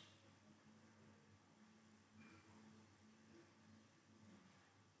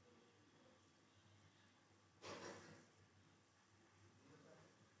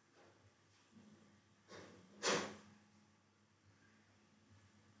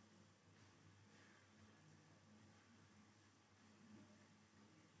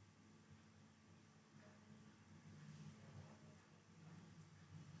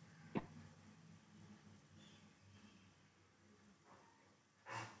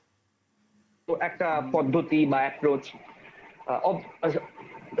একটা পদ্ধতি বা অ্যাপ্রোচ।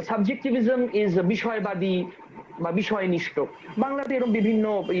 সাবজেক্টিভিজম ইজ বিষয়বাদী বা বিষয়নিষ্ঠ, বাংলাতে এরকম বিভিন্ন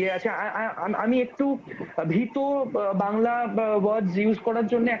ইয়ে আছে। আমি একটু ভীত বাংলা ওয়ার্ডস ইউজ করার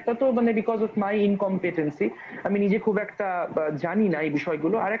জন্য, একটা তো মানে বিকজ অফ মাই ইনকম্পিটেন্সি, আমি নিজে খুব একটা জানি না এই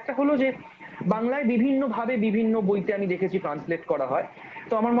বিষয়গুলো। আর একটা হলো যে বাংলায় বিভিন্ন ভাবে বিভিন্ন বইতে আমি দেখেছি ট্রান্সলেট করা হয়,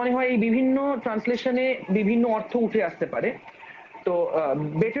 তো আমার মনে হয় এই বিভিন্ন ট্রান্সলেশনে বিভিন্ন অর্থ উঠে আসতে পারে। তো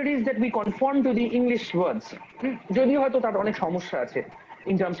better is that we confirm to the English ওয়ার্ডস, যদিও হয়তো তার অনেক সমস্যা আছে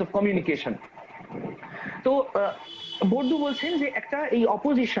ইন টার্মস অফ কমিউনিকেশন। তো বোর্ডু বলছেন যে একটা এই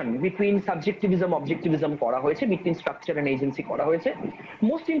অপোজিশন বিটুইন সাবজেক্টিভিজম অবজেক্টিভিজম করা হয়েছে, বিটুইন স্ট্রাকচার এন্ড এজেন্সি করা হয়েছে।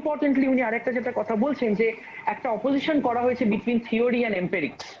 মোস্ট ইম্পর্টেন্টলি উনি আরেকটা যেটা কথা বলছেন যে একটা অপোজিশন করা হয়েছে বিটুইন থিওরি অ্যান্ড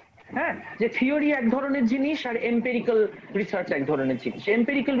এম্পেরিক্স। হ্যাঁ, যে থিওরি এক ধরনের জিনিস আর এম্পেরিক্যাল রিসার্চ এক ধরনের জিনিস।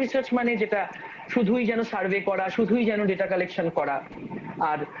 এম্পেরিক্যাল রিসার্চ মানে যেটা শুধুই যেন সার্ভে করা, শুধুই যেন ডেটা কালেকশন করা,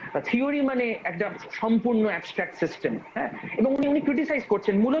 আর থিওরি মানে একটা সম্পূর্ণ অ্যাবস্ট্রাক্ট সিস্টেম। হ্যাঁ, এবং উনি ক্রিটিসাইজ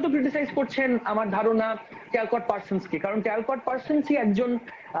করছেন, মূলত ক্রিটিসাইজ করছেন আমার ধারণা ক্যালকট পার্সনসকে, কারণ ক্যালকট পার্সনসই একজন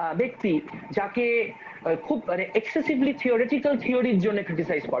ব্যক্তি যাকে খুব মানে এক্সেসিভলি থিওরিটিক্যাল থিওরির জন্য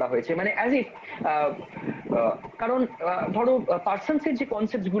ক্রিটিসাইজ করা হয়েছে, মানে অ্যাজ ইফ, কারণ ধরো পার্সনসের যে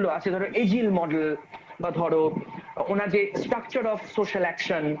কনসেপ্ট গুলো আছে, ধরো এজিল মডেল, বা ধরো ওনার যে structure of social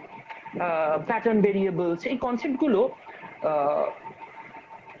action, pattern variables, এই কনসেপ্টগুলো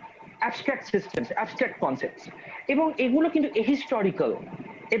অ্যাবস্ট্রাক্ট সিস্টেমস, অ্যাবস্ট্রাক্ট কনসেপ্টস, এবং এগুলো কিন্তু এহিস্টোরিক্যাল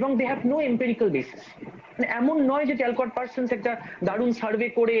এবং they have no empirical basis. মানে এমন নয় যে ট্যালকট পার্সনস একটা দারুণ সার্ভে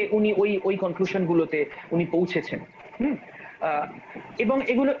করে উনি ওই কনক্লুশন গুলোতে উনি পৌঁছেছেন। এবং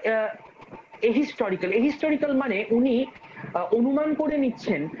এগুলো এহিস্টোরিক্যাল। এহিস্টোরিক্যাল মানে উনি অনুমান করে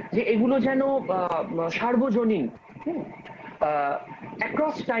নিচ্ছেন যে এগুলো যেন সার্বজনীন,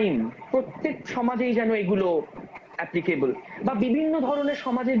 অ্যাক্রস টাইম, প্রত্যেক সমাজেই যেন এগুলো অ্যাপ্লিকেবল, বা বিভিন্ন ধরনের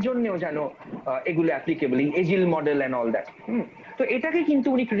সমাজের জন্যও যেন এগুলো অ্যাপ্লিকেবল, এই agile model and all that. তো এটাকে কিন্তু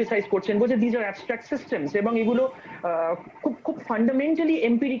উনি ক্রিটিসাইজ করছেন, বলছে দিজ আর অ্যাবস্ট্রাক্ট সিস্টেমস, এবং এগুলো খুব খুব ফান্ডামেন্টালি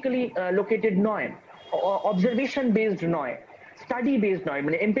এম্পিরিক্যালি লোকেটেড নয়, অবজারভেশন বেসড নয়, স্টাডি বেসড নয়,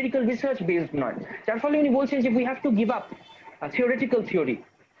 মানে এম্পিরিক্যাল রিসার্চ বেসড নয়। যার ফলে উনি বলছেন যে we have to give up theoretical theory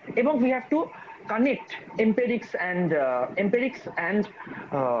এবং we have to connect empirics and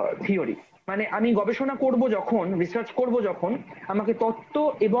theory। মানে আমি গবেষণা করব যখন, রিসার্চ করব যখন, আমাকে তত্ত্ব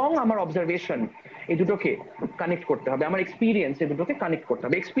এবং আমার অবজারভেশন এই দুটোকে কানেক্ট করতে হবে, আমার এক্সপিরিয়েন্স এই দুটোকে কানেক্ট করতে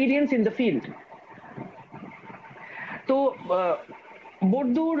হবে, এক্সপিরিয়েন্স ইন দ্য ফিল্ড। তো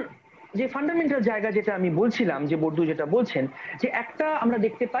বর্দুর যে ফান্ডামেন্টাল জায়গা যেটা আমি বলছিলাম, যে বর্দু যেটা বলছেন, যে একটা আমরা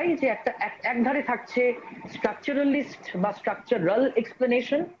দেখতে পাই যে একটা এক ধারে থাকছে স্ট্রাকচারালিস্ট বা স্ট্রাকচারাল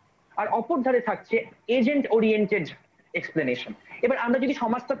এক্সপ্লেনেশন, আর অপর ধারে থাকছে এজেন্ট ওরিয়েন্টেড এক্সপ্লেনেশন। এবার আমরা যদি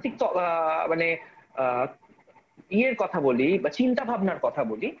সমাজতাত্ত্বিক মানে ইয়ের কথা বলি বা চিন্তা ভাবনার কথা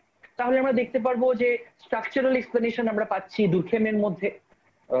বলি, তাহলে আমরা দেখতে পারবো যে স্ট্রাকচারাল এক্সপ্লেনেশন আমরা পাচ্ছি দুর্খেমের মধ্যে,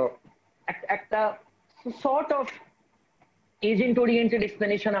 একটা sort of agent oriented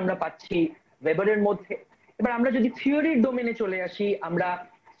explanation আমরা পাচ্ছি ওয়েবারের মধ্যে। এবার আমরা যদি থিওরির ডোমেনে চলে আসি, আমরা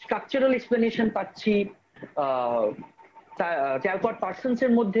স্ট্রাকচারাল এক্সপ্লেনেশন পাচ্ছি ট্যালকট পার্সনস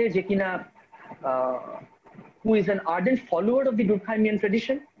এর মধ্যে, যে কিনা who is an ardent follower of the Durkheimian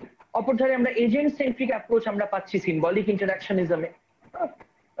tradition। অপরধারে আমরা এজেন্ট সেন্ট্রিক অ্যাপ্রোচ আমরা পাচ্ছি সিম্বলিক ইন্টারাকশনিজমে,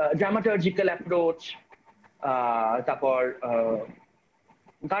 ড্রামাটার্জিক্যাল অ্যাপ্রোচ, তারপর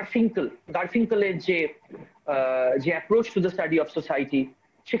গারফিঙ্কলের যে approach to the study of society,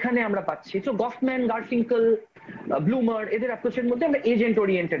 সেখানে আমরা পাচ্ছি। তো গফম্যান, গারফিঙ্কল, ব্লুমার, এদের অ্যাপ্রোচের মধ্যে আমরা এজেন্ট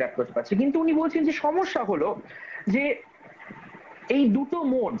ওরিয়েন্টেড অ্যাপ্রোচ পাচ্ছি। কিন্তু উনি বলছেন যে সমস্যা হলো যে এই দুটো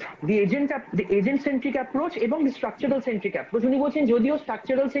মোড, দি এজেন্ট সেন্ট্রিক অ্যাপ্রোচ এবং দি স্ট্রাকচারাল সেন্ট্রিক অ্যাপ্রোচ, উনি বলছেন যদিও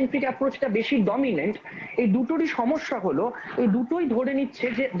স্ট্রাকচারাল সেন্ট্রিক অ্যাপ্রোচটা বেশি ডমিনেন্ট, এই দুটোরই সমস্যা হলো এই দুটোই ধরে নিচ্ছে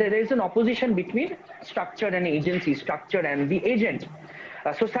যে there is an opposition between structure and agency, structure and the agent,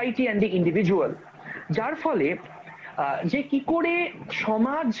 society and the individual. যার ফলে যে কি করে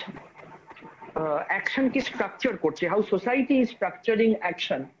সমাজ অ্যাকশনকে স্ট্রাকচার করছে, how society is structuring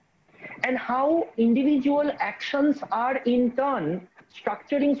action, and how individual actions are in turn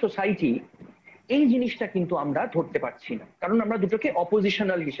structuring society, এই জিনিসটা কিন্তু আমরা ধরতে পারছি না, কারণ আমরা দুটোকে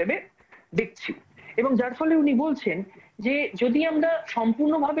অপোজিশনাল হিসেবে দেখছি। এবং যার ফলে উনি বলছেন যে যদি আমরা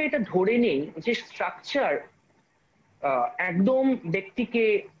সম্পূর্ণভাবে এটা ধরে নেই যে স্ট্রাকচার একদম ব্যক্তিকে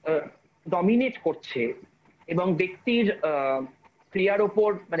ডমিনেট করছে এবং ব্যক্তির ক্রিয়ার ওপর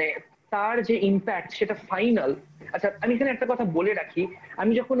মানে তার যে ইম্প্যাক্ট সেটা ফাইনাল। আচ্ছা, আমি এখানে একটা কথা বলে রাখি,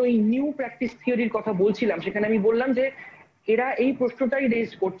 আমি যখন ওই নিউ প্র্যাকটিস থিওরির কথা বলছিলাম, সেখানে আমি বললাম যে এরা এই প্রশ্নটাই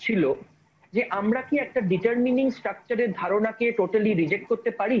রেজ করছিল যে আমরা কি একটা ডিটারমিনিং স্ট্রাকচারের ধারণাকে টোটালি রিজেক্ট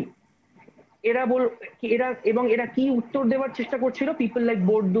করতে পারি। এরা কি উত্তর দেওয়ার চেষ্টা করছিল, পিপল লাইক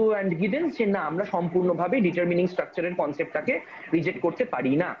বোর্ডু অ্যান্ড গিডেন্স, যে না, আমরা সম্পূর্ণভাবে ডিটারমিনিং স্ট্রাকচারের কনসেপ্টটাকে রিজেক্ট করতে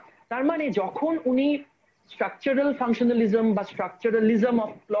পারি না। তার মানে যখন উনি স্ট্রাকচারাল ফাংশনালিজম বা স্ট্রাকচারালিজম অফ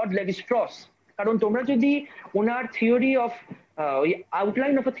ক্লড লেভি-স্ট্রস, কারণ তোমরা যদি ওনার থিওরি অফ ওই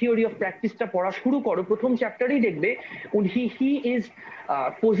outline of a theory of প্র্যাকটিসটা পড়া শুরু করো, প্রথম চ্যাপ্টারেই দেখবে he is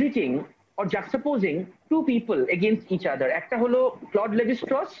পজিটিং or juxtaposing two people against each other। একটা হলো ক্লড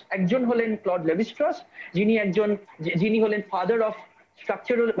লেভি-স্ট্রস, একজন হলেন ক্লড লেভি-স্ট্রস, যিনি হলেন ফাদার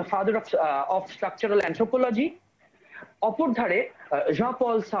অফ স্ট্রাকচারাল অ্যানথ্রোপোলজি। অপর ধারে জঁ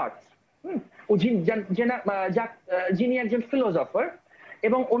পল সার্ত্র, যিনি একজন ফিলোসফার,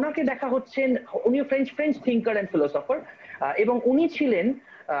 এবং ওনাকে দেখা হচ্ছেন, উনি ফ্রেঞ্চ থিঙ্কার অ্যান্ড ফিলোসফার, এবং উনি ছিলেন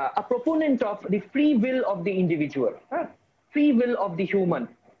a proponent of the free will of the individual, free will of the human,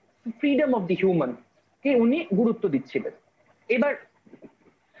 freedom of the human কে উনি গুরুত্ব দিচ্ছিলেন। এবার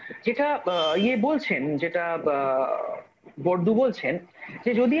যেটা বলছেন, যেটা বর্দু বলছেন,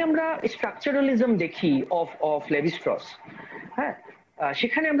 যে যদি আমরা স্ট্রাকচারালিজম দেখি অফ লেভি-স্ট্রস, হ্যাঁ,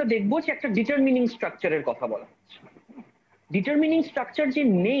 সেখানে আমরা দেখবো যে একটা ডিটারমিনিং স্ট্রাকচারের কথা বলা হচ্ছে। ডিটারমিনিং স্ট্রাকচার যে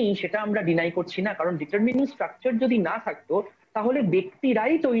নেই সেটা আমরা ডিনাই করছি না, কারণ ডিটারমিনিং স্ট্রাকচার যদি না থাকতো তাহলে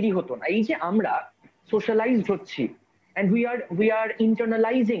ব্যক্তিরাই তৈরি হতো না। এই যে আমরা সোশ্যালাইজড হচ্ছি and we are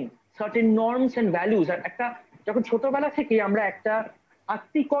internalizing certain norms and values, আর একটা যখন ছোটবেলা থেকে আমরা একটা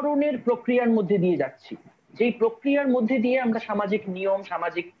আত্মীকরণের প্রক্রিয়ার মধ্যে দিয়ে যাচ্ছি, যেই প্রক্রিয়ার মধ্যে দিয়ে আমরা সামাজিক নিয়ম,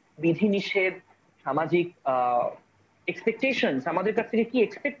 সামাজিক বিধিনিষেধ, সামাজিক এক্সপেকটেশনস, আমাদের কাছ থেকে কি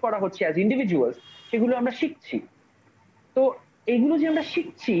এক্সপেক্ট করা হচ্ছে অ্যাজ ইন্ডিভিজুয়ালস, সেগুলো আমরা শিখছি। তো এইগুলো যে আমরা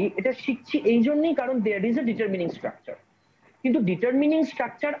শিখছি, এটা শিখছি এই জন্যই কারণ there is a determining structure. কিন্তু ডিটারমিনিং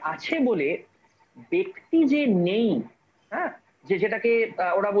স্ট্রাকচার আছে বলে ব্যক্তি যে নেই, হ্যাঁ, যেটাকে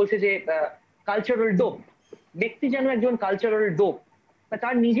ওরা বলছে যে কালচারাল ডোপ, ব্যক্তি যেন একজন কালচারাল ডোপ,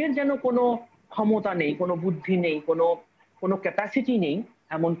 তার নিজের যেন কোনো ক্ষমতা নেই, কোনো বুদ্ধি নেই, কোনো ক্যাপাসিটি নেই,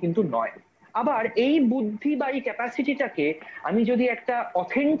 এমন কিন্তু নয়। আবার এই বুদ্ধি বা এই ক্যাপাসিটিটাকে আমি যদি একটা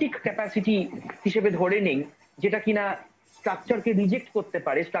অথেন্টিক ক্যাপাসিটি হিসেবে ধরে নেই, যেটা কিনা স্ট্রাকচারকে রিজেক্ট করতে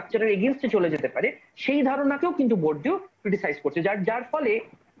পারে, স্ট্রাকচারের এগেনস্টে চলে যেতে পারে, সেই ধারণাকেও কিন্তু বোর্ডিউ ক্রিটিসাইজ করছে, যার ফলে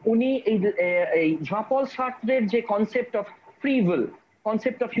উনি এই জঁ পল সার্ত্রের যে concept of free will,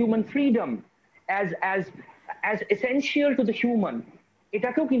 concept of human freedom as essential to the human,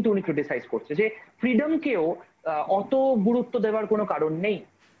 এটাকেও কিন্তু উনি ক্রিটিসাইজ করছে, যে ফ্রিডমকেও অত গুরুত্ব দেওয়ার কোনো কারণ নেই।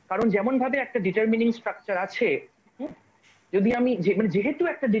 কারণ যেমন ভাবে একটা ডিটারমিনিং স্ট্রাকচার আছে, যদি আমি যেহেতু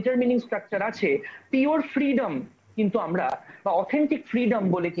একটা ডিটারমিনিং স্ট্রাকচার আছে, পিওর ফ্রিডম কিন্তু আমরা বা অথেন্টিক ফ্রিডম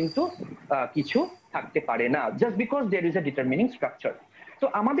বলে কিন্তু কিছু থাকতে পারে না, just because there is a determining structure. তো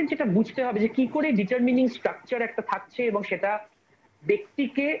আমাদের যেটা বুঝতে হবে যে কি করে ডিটারমিনিং স্ট্রাকচার একটা থাকছে এবং সেটা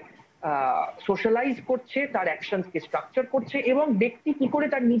ব্যক্তিকে সোশ্যালাইজ করছে, তার অ্যাকশনকে স্ট্রাকচার করছে, এবং ব্যক্তি কি করে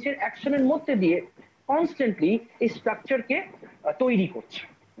তার নিজের অ্যাকশনের মধ্যে দিয়ে কনস্ট্যান্টলি এই স্ট্রাকচারকে তৈরি করছে,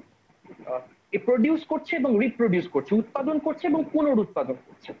 প্রডিউস করছে এবং রিপ্রডিউস করছে, উৎপাদন করছে এবং পুনরুৎপাদন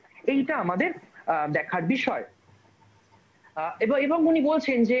করছে। এইটা আমাদের দেখার বিষয়। এবং উনি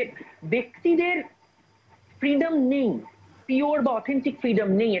বলছেন যে ব্যক্তিদের ফ্রিডম নেই, পিওর বা অথেন্টিক ফ্রিডম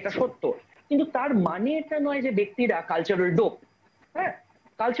নেই, এটা সত্য, কিন্তু তার মানে এটা নয় যে ব্যক্তিরা কালচারাল ডোপ। হ্যাঁ,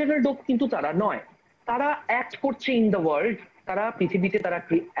 কালচারাল ডোপ কিন্তু তারা নয়, তারা অ্যাক্ট করছে ইন দ্য ওয়ার্ল্ড, তারা পৃথিবীতে তারা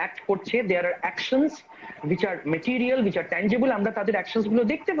অ্যাক্ট করছে, দেয়ার আর actions which are material, which are tangible, আমরা তাদের অ্যাকশনস গুলো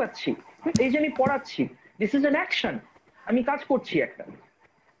দেখতে পাচ্ছি। এই যে আমি পড়াচ্ছি, দিস ইজ অ্যান অ্যাকশন, আমি কাজ করছি একটা,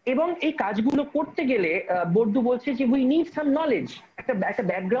 এবং এই কাজগুলো করতে গেলে বর্দু বলছে যে উই নিড সাম নলেজ, একটা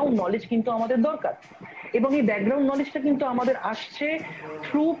ব্যাকগ্রাউন্ড নলেজ কিন্তু আমাদের দরকার, এবং এই ব্যাকগ্রাউন্ড নলেজটা কিন্তু আমাদের আসছে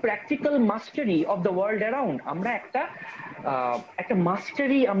through practical Mashrafe of the world around. আমরা একটা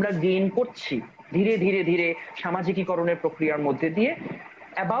মাস্টারি আমরা গেইন করছি ধীরে ধীরে ধীরে সামাজিকীকরণের প্রক্রিয়ার মধ্যে দিয়ে,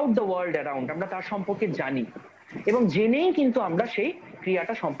 অ্যাবাউট দ্য ওয়ার্ল্ড অ্যারাউন্ড, আমরা তার সম্পর্কে জানি, এবং জেনেই কিন্তু আমরা সেই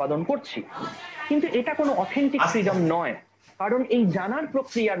ক্রিয়াটা সম্পাদন করছি। কিন্তু এটা কোনো অথেন্টিক ফ্রিডম নয়, কারণ এই জানার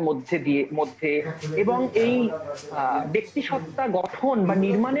প্রক্রিয়ার মধ্যে এবং এই ব্যক্তিসত্তা গঠন বা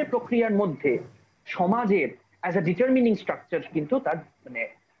নির্মাণের প্রক্রিয়ার মধ্যে সমাজের অ্যাজ আ ডিটারমিনিং স্ট্রাকচার কিন্তু তার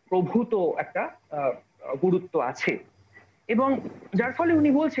প্রভূত একটা গুরুত্ব আছে। এবং যার ফলে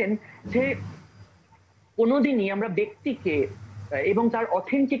উনি বলছেন যে কোনোদিনই আমরা ব্যক্তিকে এবং তার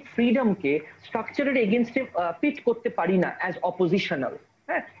অথেন্টিক ফ্রিডমকে স্ট্রাকচারের এগেনস্টে পিট করতে পারি না অ্যাজ অপোজিশনাল।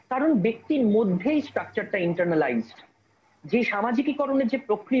 হ্যাঁ, কারণ ব্যক্তির মধ্যেই স্ট্রাকচারটা ইন্টারনালাইজড, যে সামাজিকীকরণের যে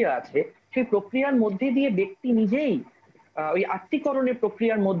প্রক্রিয়া আছে সেই প্রক্রিয়ার মধ্যে দিয়ে ব্যক্তি নিজেই ওই আত্মীকরণের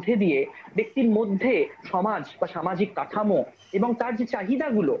প্রক্রিয়ার মধ্যে দিয়ে ব্যক্তির মধ্যে সমাজ বা সামাজিক কাঠামো এবং তার যে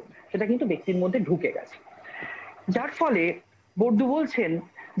চাহিদাগুলো সেটা কিন্তু ব্যক্তির মধ্যে ঢুকে গেছে। যার ফলে বর্দু বলছেন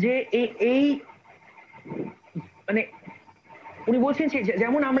যে এই উনি বলছেন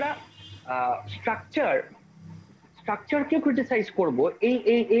যেমন আমরা স্ট্রাকচারকে ক্রিটিসাইজ করব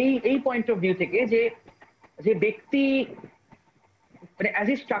এই পয়েন্ট অফ ভিউ থেকে, যে ব্যক্তি অ্যাজ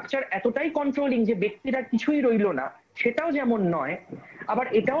এ স্ট্রাকচার এতটাই কন্ট্রোলিং যে ব্যক্তির আর কিছুই রইল না, সেটাও যেমন নয়, আবার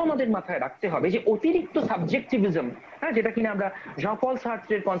এটাও আমাদের মাথায় রাখতে হবে যে অতিরিক্ত সাবজেক্টিভিজম, হ্যাঁ, যেটা কিনা আমরা জঁ পল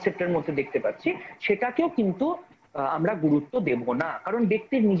সার্ত্রের কনসেপ্টের মধ্যে দেখতে পাচ্ছি, সেটাকেও কিন্তু আমরা গুরুত্ব দেব না, কারণ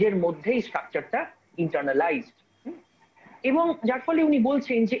ব্যক্তির নিজের মধ্যেই স্ট্রাকচারটা ইন্টারনালাইজড। এবং যার ফলে উনি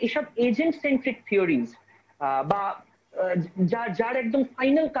বলছেন যে এসব এজেন্ট সেন্ট্রিক থিওরিজ বা যার একদম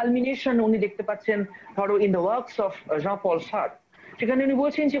ফাইনাল কালমিনেশন উনি দেখতে পাচ্ছেন ধরো in the works of Jean পল সার্ত্র, সেখানে উনি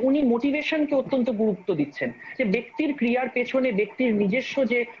বলছেন যে উনি মোটিভেশনকে অত্যন্ত গুরুত্ব দিচ্ছেন, যে ব্যক্তির ক্রিয়ার পেছনে ব্যক্তির নিজস্ব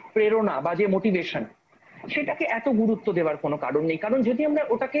যে প্রেরণা বা যে মোটিভেশন, সেটাকে এত গুরুত্ব দেওয়ার কোনো কারণ নেই, কারণ যদি আমরা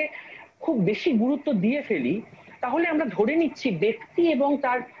ওটাকে খুব বেশি গুরুত্ব দিয়ে ফেলি তাহলে আমরা ধরে নিচ্ছি ব্যক্তি এবং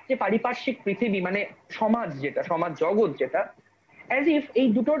তার যে পারিপার্শ্বিক পৃথিবী মানে সমাজ, যেটা সমাজ জগৎ, যেটা অ্যাজ ইফ এই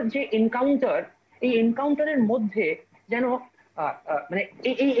দুটোর যে এনকাউন্টার, এই এনকাউন্টারের মধ্যে যেন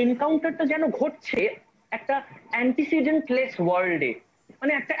এই এনকাউন্টারটা যেন ঘটছে একটা অ্যান্টিসিডেন্টলেস ওয়ার্ল্ডে,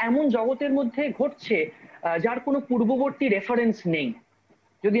 মানে একটা এমন জগতের মধ্যে ঘটছে যার কোনো পূর্ববর্তী রেফারেন্স নেই,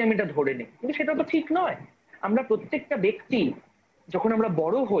 যদি আমি এটা ধরে নিই। কিন্তু সেটা তো ঠিক নয়। আমরা প্রত্যেকটা ব্যক্তি যখন আমরা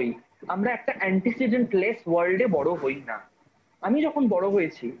বড় হই, আমরা একটা অ্যান্টিসিডেন্টলেস ওয়ার্ল্ডে বড় হই না। আমি যখন বড়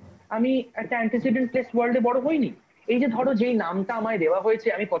হয়েছি, আমি একটা অ্যান্টিসিডেন্টলেস ওয়ার্ল্ডে বড় হইনি, এই যে ধরো যেই নামটা আমায় দেওয়া হয়েছে,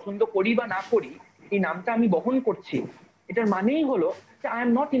 আমি পছন্দ করি বা না করি, এই নামটা আমি বহন করছি, এটার মানেই হলো যে I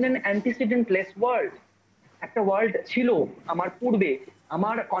am not in an অ্যান্টিসিডেন্টলেস world. একটা ওয়ার্ল্ড ছিল আমার পূর্বে,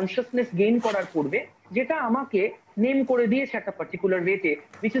 আমার কনসিয়াসনেস গেইন করার পূর্বে, যেটা আমাকে নেম করে দিয়েছে একটা পার্টিকুলার ওয়েতে,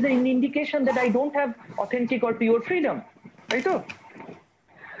 which is an indication that I don't have authentic or pure freedom, তাই তো?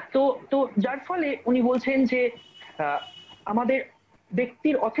 তো তো যার ফলে উনি বলছেন যে আমাদের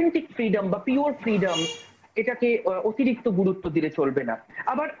ব্যক্তির অথেন্টিক ফ্রিডম বা পিওর ফ্রিডম, এটাকে অতিরিক্ত গুরুত্ব দিলে চলবে না।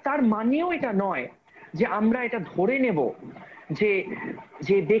 আবার তার মানেও এটা নয় যে আমরা এটা ধরে নেব যে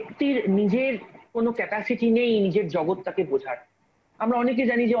যে ব্যক্তির নিজের কোনো ক্যাপাসিটি নেই নিজের জগৎটাকে বোঝার। আমরা অনেকে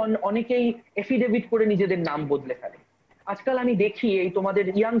জানি যে অনেকেই এফিডেভিট করে নিজেদের নাম বদলে ফেলে। আজকাল আমি দেখি এই তোমাদের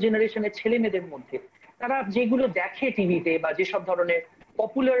ইয়াং জেনারেশনের ছেলে মেয়েদের মধ্যে, তারা যেগুলো দেখে টিভিতে বা যেসব ধরনের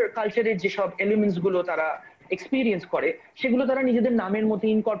পপুলার কালচারের যেসব এলিমেন্টস গুলো তারা এক্সপিরিয়েন্স করে, সেগুলো তারা নিজেদের নামের মধ্যে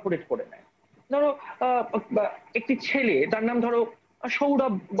ইনকর্পোরেট করে নেয়। ধরো একটি ছেলে, তার নাম ধরো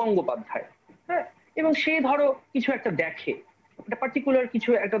সৌরভ গঙ্গোপাধ্যায়, হ্যাঁ, এবং সে ধরো কিছু একটা দেখে, একটা পার্টিকুলার কিছু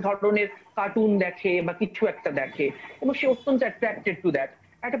একটা ধরনের কার্টুন দেখে বা কিছু একটা দেখে, এবং সে অত্যন্ত অ্যাট্রাক্টেড টু দ্যাট,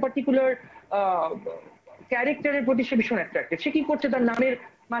 একটা পার্টিকুলার ক্যারেক্টারের প্রতি সে ভীষণ অ্যাট্রাক্টেড। সে কি করছে, তার নামের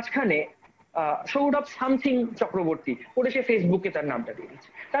মাঝখানে সৌরভ সামথিং চক্রবর্তী করে সে ফেসবুকে তার নামটা দিয়ে দিচ্ছে।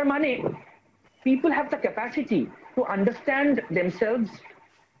 তার মানে people have the capacity to understand themselves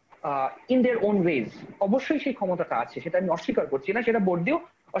in their own ways. অবশ্যই সেই ক্ষমতাটা আছে, সেটা আমি অস্বীকার করছি না, সেটা বোর্ডিউ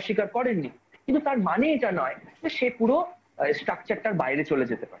অস্বীকার করেননি, কিন্তু তার মানে এটা নয় যে সে পুরো স্ট্রাকচারটার বাইরে চলে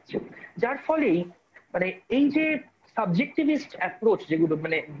যেতে পারছে। যার ফলেই মানে এই যে সাবজেক্টিভিস্ট অ্যাপ্রোচ, যেগুলো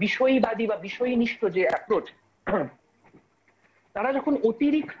মানে বিষয়বাদী বা বিষয়নিষ্ঠ যে অ্যাপ্রোচ, তারা যখন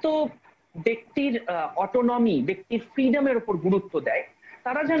অতিরিক্ত ব্যক্তির অটোনমি, ব্যক্তির ফ্রিডমের উপর গুরুত্ব দেয়,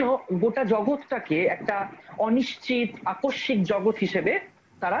 তারা যেন গোটা জগৎটাকে একটা অনিশ্চিত আকস্মিক জগৎ হিসেবে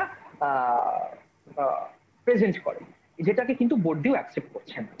তারা প্রেজেন্ট করে, যেটাকে কিন্তু বোর্ডিউ অ্যাকসেপ্ট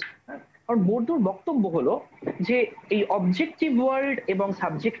করছেন। কারণ বোর্ডিউর বক্তব্য হলো যে এই অবজেক্টিভ ওয়ার্ল্ড এবং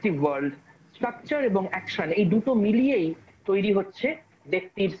সাবজেক্টিভ ওয়ার্ল্ড, স্ট্রাকচার এবং অ্যাকশন, এই দুটো মিলিয়েই তৈরি হচ্ছে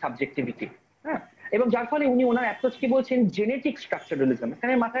ব্যক্তির সাবজেক্টিভিটি। হ্যাঁ, এবং যার ফলে উনি ওনার অ্যাপ্রোচকে বলছেন জেনেটিক স্ট্রাকচারালিজম।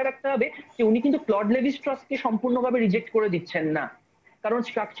 এখানে মাথায় রাখতে হবে যে উনি কিন্তু ক্লড লেভি স্ট্রসকে সম্পূর্ণভাবে রিজেক্ট করে দিচ্ছেন না, কারণ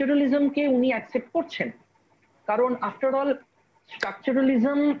স্ট্রাকচারালিজমকে উনি অ্যাকসেপ্ট করছেন। কারণ আফটার অল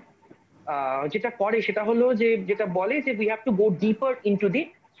স্ট্রাকচারালিজম যেটা করে সেটা হলো যে, যেটা বলে যে we have to go ডিপার into the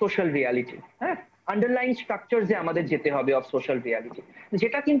social reality. হ্যাঁ, আন্ডারলাইন স্ট্রাকচার যে আমাদের যেতে হবে অফ সোশ্যাল রিয়ালিটি,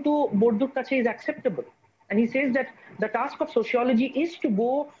 যেটা কিন্তু বোর্ডুর কাছে is acceptable. And he says that the task of sociology is to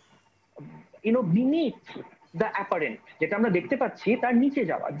go beneath the apparent, যেটা আমরা দেখতে পাচ্ছি তার নিচে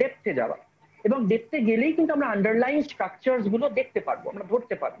যাওয়া, ডেপথে যাওয়া, এবং ডেপথে গেলেই কিন্তু আমরা আন্ডারলাইন স্ট্রাকচারস গুলো দেখতে পারবো, আমরা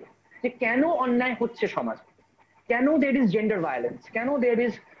ধরতে পারবো যে কেন অন্যায় হচ্ছে সমাজে, কেন there is gender violence, কেন there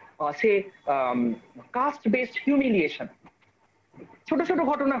is say caste based humiliation, ছোট ছোট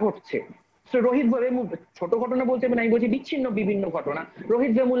ঘটনা ঘটছে। রোহিত ছোট ঘটনা বলতে আমি বলছি বিচ্ছিন্ন বিভিন্ন ঘটনা।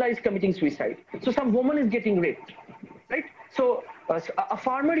 Rohit Vemula is committing suicide, so some woman is getting raped, right? So a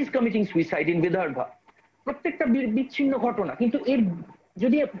farmer is committing suicide in Vidarbha. প্রত্যেকটা বিচ্ছিন্ন ঘটনা, কিন্তু এর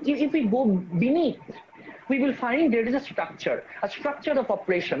যদি if we go beneath, we will find there is a structure of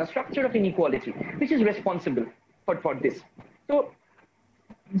oppression, a structure of inequality which is responsible for this. তো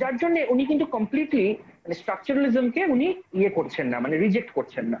যার জন্য উনি কিন্তু কমপ্লিটলি মানে স্ট্রাকচারালিজমকে উনি করছেন না, মানে রিজেক্ট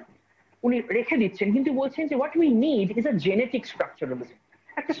করছেন না, উনি রেখে দিচ্ছেন, কিন্তু বলছেন যে what we need is a genetic structuralism,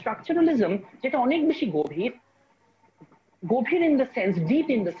 একটা স্ট্রাকচারালিজম যেটা অনেক বেশি গভীর, in the sense, deep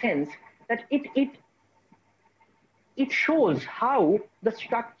in the sense that it shows how the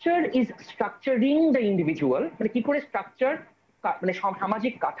structure is structuring the individual, মানে কি করে স্ট্রাকচার মানে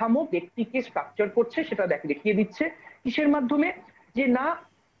সামাজিক কাঠামো ব্যক্তিকে স্ট্রাকচার করছে সেটা দেখিয়ে দিচ্ছে। কিসের মাধ্যমে? যে না,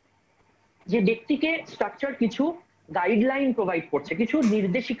 যে ব্যক্তিকে স্ট্রাকচার কিছু গাইডলাইন প্রোভাইড করছে, কিছু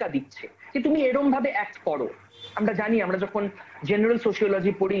নির্দেশিকা দিচ্ছে যে তুমি এরম ভাবে অ্যাক্ট করো। আমরা জানি, আমরা যখন জেনারেল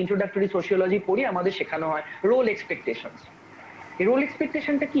সোশিওলজি পড়ি, ইন্ট্রোডাক্টরি সোশিওলজি পড়ি, আমাদের শেখানো হয় রোল এক্সপেকটেশনস। এই রোল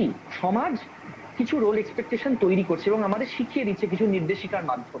এক্সপেকটেশনটা কি? সমাজ কিছু রোল এক্সপেকটেশন তৈরি করছে এবং আমাদের শিখিয়ে দিচ্ছে কিছু নির্দেশিকার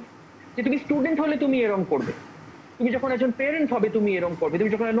মাধ্যমে, যে তুমি স্টুডেন্ট হলে তুমি এরম করবে, তুমি যখন একজন পেরেন্ট হবে তুমি এরম করবে,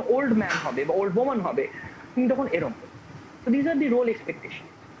 তুমি যখন একজন ওল্ড ম্যান হবে বা ওল্ড ওম্যান হবে তুমি তখন এরম করবে। তো this R the role expectation,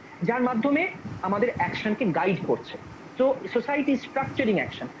 যার মাধ্যমে আমাদের অ্যাকশনকে গাইড করছে। তো সোসাইটি স্ট্রাকচারিং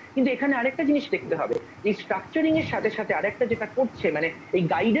অ্যাকশন। কিন্তু এখানে আরেকটা জিনিস দেখতে হবে, এই স্ট্রাকচারিং এর সাথে সাথে আরেকটা যেটা করছে, মানে এই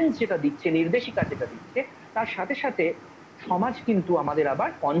গাইডেন্স যেটা দিচ্ছে, নির্দেশিকা যেটা দিচ্ছে, তার সাথে সাথে সমাজ কিন্তু আমাদের আবার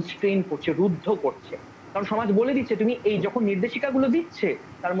কনস্ট্রেইন করছে, রুদ্ধ করছে। কারণ সমাজ বলে দিচ্ছে তুমি এই যখন নির্দেশিকাগুলো দিচ্ছে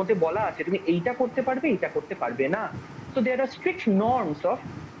তার মধ্যে বলা আছে তুমি এইটা করতে পারবে, এইটা করতে পারবে না। So there R strict norms of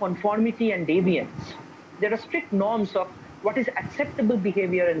conformity and ডেভিয়েন্স, there R strict norms of what is acceptable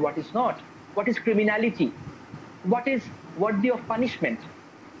behavior and what is not, what is criminality, what is worthy of punishment,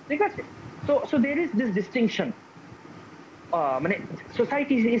 ঠিক আছে? So there is this distinction, মানে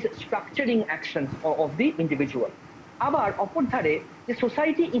society is structuring actions of the individual. আবার অপর ধারে যে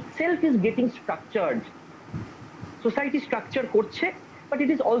society itself is getting structured, society structure করছে, but it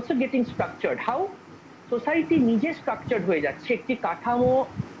is also getting structured. How? Society নিজে structured হয়ে যাচ্ছে, একটি কাঠামো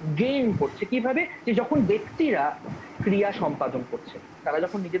গেইন করছে। কিভাবে? যে যখন ব্যক্তিরা ক্রিয়া সম্পাদন করছে, তারা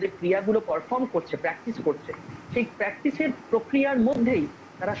যখন নিজেদের ক্রিয়াগুলো পারফর্ম করছে, প্র্যাকটিস করছে, সেই প্র্যাকটিসের প্রক্রিয়ার মধ্যেই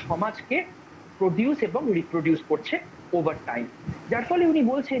তারা সমাজকে প্রডিউস এবং রিপ্রডিউস করছে ওভার টাইম। যার ফলে উনি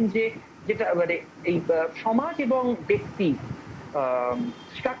বলছেন যে যেটা মানে এই সমাজ এবং ব্যক্তি,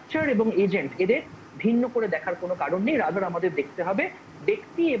 স্ট্রাকচার এবং এজেন্ট, এদের ভিন্ন করে দেখার কোনো কারণ নেই। রাদার আমাদের দেখতে হবে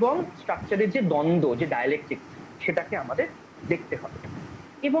ব্যক্তি এবং স্ট্রাকচারের যে দ্বন্দ্ব, যে ডায়ালেকটিক্স, সেটাকে আমাদের দেখতে হবে।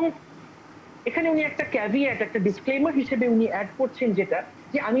 এবং এখানে উনি একটা ক্যাভিয়েট, একটা ডিসক্লেমার হিসেবে উনি অ্যাড করছেন, যেটা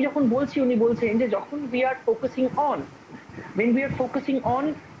যে আমি যখন বলছি, উনি বলছেন যে যখন we are focusing on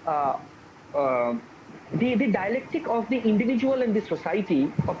the dialectic of the individual and the society,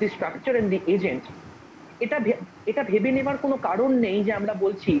 of the structure and the agent, এটা ভেবে নেবার কোনো কারণ নেই যে আমরা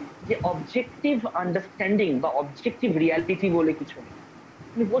বলছি যে অবজেক্টিভ আন্ডারস্ট্যান্ডিং বা অবজেক্টিভ রিয়ালিটি বলে কিছু নেই।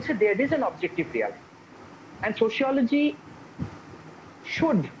 উনি বলছে there is an objective reality, and sociology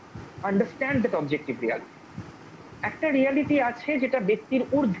should understand that objective reality. একটা রিয়ালিটি আছে যেটা ব্যক্তির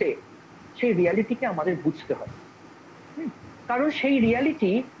ঊর্ধ্বে, সেই রিয়ালিটিকে আমাদের বুঝতে হবে, কারণ সেই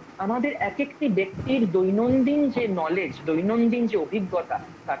রিয়ালিটি আমাদের এক একটি ব্যক্তির দৈনন্দিন যে নলেজ, দৈনন্দিন যে অভিজ্ঞতা,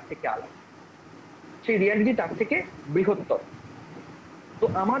 তার থেকে আলাদা। সেই রিয়ালিটি তার থেকে বৃহত্তর। তো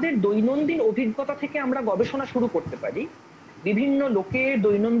আমাদের দৈনন্দিন অভিজ্ঞতা থেকে আমরা গবেষণা শুরু করতে পারি, বিভিন্ন লোকের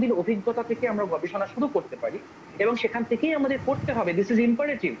দৈনন্দিন অভিজ্ঞতা থেকে আমরা গবেষণা শুরু করতে পারি, এবং সেখান থেকেই আমাদের করতে হবে। দিস ইজ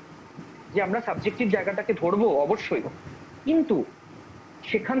ইম্পারেটিভ যে আমরা সাবজেক্টিভ জায়গাটাকে ধরবো অবশ্যই, কিন্তু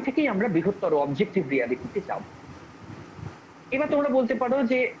সেখান থেকেই আমরা বৃহত্তর অবজেক্টিভ রিয়ালিটিতে যাব। এবার তোমরা বলতে পারো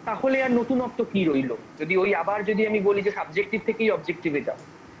যে তাহলে আর নতুনত্ব কি রইল, যদি ওই আবার যদি আমি বলি যে সাবজেক্টিভ থেকেই অবজেক্টিভে যাও।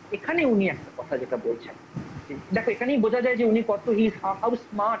 এখানে উনি একটা কথা যেটা বলছেন, দেখো এখানেই বোঝা যায় যে উনি কত how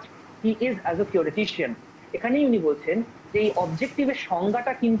smart he is as a থিওরিটিশিয়ান। এখানেই উনি বলছেন যে এই অবজেক্টিভের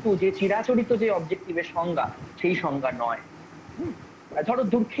সংজ্ঞাটা কিন্তু যে চিরাচরিত যে অবজেক্টিভের সংজ্ঞা, সেই সংজ্ঞা নয়। ধরো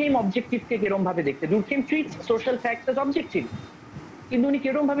দুর্খেম অবজেক্টিভকে কিরম ভাবে দেখতে, দুর্খেম treats social facts as objective, কিন্তু উনি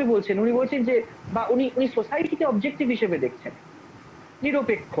কিরম ভাবে বলছেন, উনি বলছেন যে বা উনি সোসাইটিকে অবজেক্টিভ হিসেবে দেখছেন,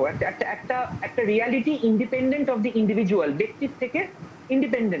 নিরপেক্ষ একটা reality independent of the individual, ব্যক্তির থেকে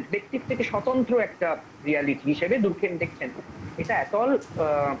ইন্ডিপেন্ডেন্ট, ব্যক্তির থেকে স্বতন্ত্র একটা রিয়ালিটি হিসেবে দুর্খেম দেখছেন। এটা এতল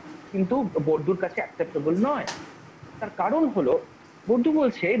কিন্তু বর্দুর কাছে অ্যাকসেপ্টেবল নয়। তার কারণ হলো, বর্দু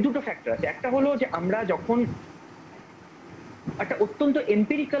বলছে দুটো ফ্যাক্টর আছে। একটা হলো যে আমরা যখন একটা অত্যন্ত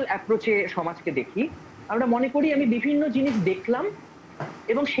এম্পিরিক্যাল অ্যাপ্রোচে সমাজকে দেখি, আমরা মনে করি আমি বিভিন্ন জিনিস দেখলাম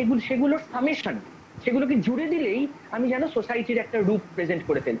এবং সেগুলোর সামেশন, সেগুলোকে জুড়ে দিলেই আমি যেন সোসাইটির একটা রূপ প্রেজেন্ট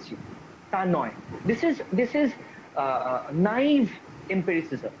করে ফেলছি। তা নয়। This is naive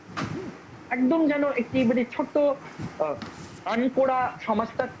এম্পিরিসিজম। একদম যেন একটি মানে ছোট্ট আনপোড়া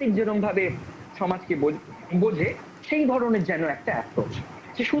সমাজতাত্ত্বিক যেরকম ভাবে সমাজকে বোঝে, সেই ধরনের যেন একটা অ্যাপ্রোচ,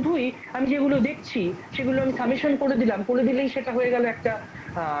 যে শুধুই আমি যেগুলো দেখছি সেগুলো আমি সামেশন করে দিলেই সেটা হয়ে গেল একটা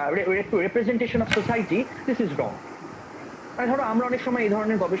representation of society. This is wrong. ধরো আমরা অনেক সময় এই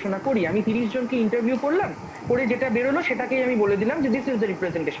ধরনের গবেষণা করি, আমি 30 জনকে ইন্টারভিউ করলাম, করে যেটা বেরোলো সেটাকেই আমি বলে দিলাম যে this is the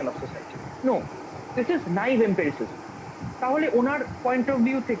representation of society. No, this is naive এম্পিরিসিজম। তাহলে ওনার পয়েন্ট অফ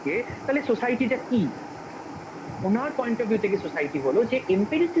ভিউ থেকে তাহলে সোসাইটিটা কি? ওনার পয়েন্ট অফ ভিউ থেকে সোসাইটি হলো যে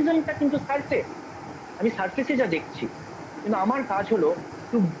এম্পিরিসিজমটা কিন্তু সারফেস, আমি সারফেসে যা দেখছি, কিন্তু আমার কাজ হলো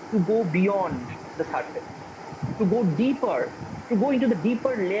to go beyond the surface, to go ডিপার, to go into the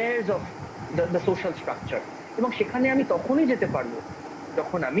ডিপার layers of the social structure. এবং সেখানে আমি তখনই যেতে পারবো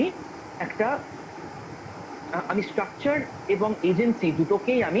যখন আমি স্ট্রাকচার এবং এজেন্সি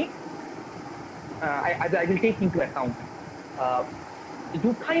দুটোকেই আমি I will take into account.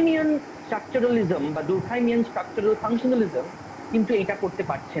 দুর্খাইমিয়ান structuralism বা দুর্খাইমিয়ান স্ট্রাকচারাল ফাংশনালিজম কিন্তু এটা করতে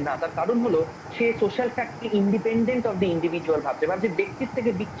পারছে না। তার কারণ হলো সে social ফ্যাক্টকে independent of the individual ভাবছে ব্যক্তির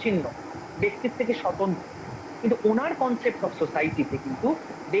থেকে বিচ্ছিন্ন, ব্যক্তির থেকে স্বতন্ত্র। কিন্তু ওনার কনসেপ্ট অফ সোসাইটিতে কিন্তু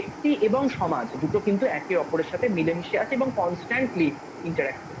ব্যক্তি এবং সমাজ দুটো কিন্তু একে অপরের সাথে মিলেমিশে আছে এবং কনস্ট্যান্টলি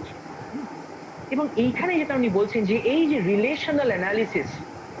ইন্টারঅ্যাক্ট করছে। এবং এইখানে যেটা উনি বলছেন যে এই যে রিলেশনাল অ্যানালিসিস,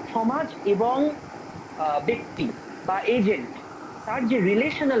 সমাজ এবং ব্যক্তি বা এজেন্ট, তার যে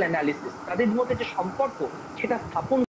রিলেশনাল অ্যানালিসিস, তাদের মধ্যে যে সম্পর্ক, সেটা স্থাপন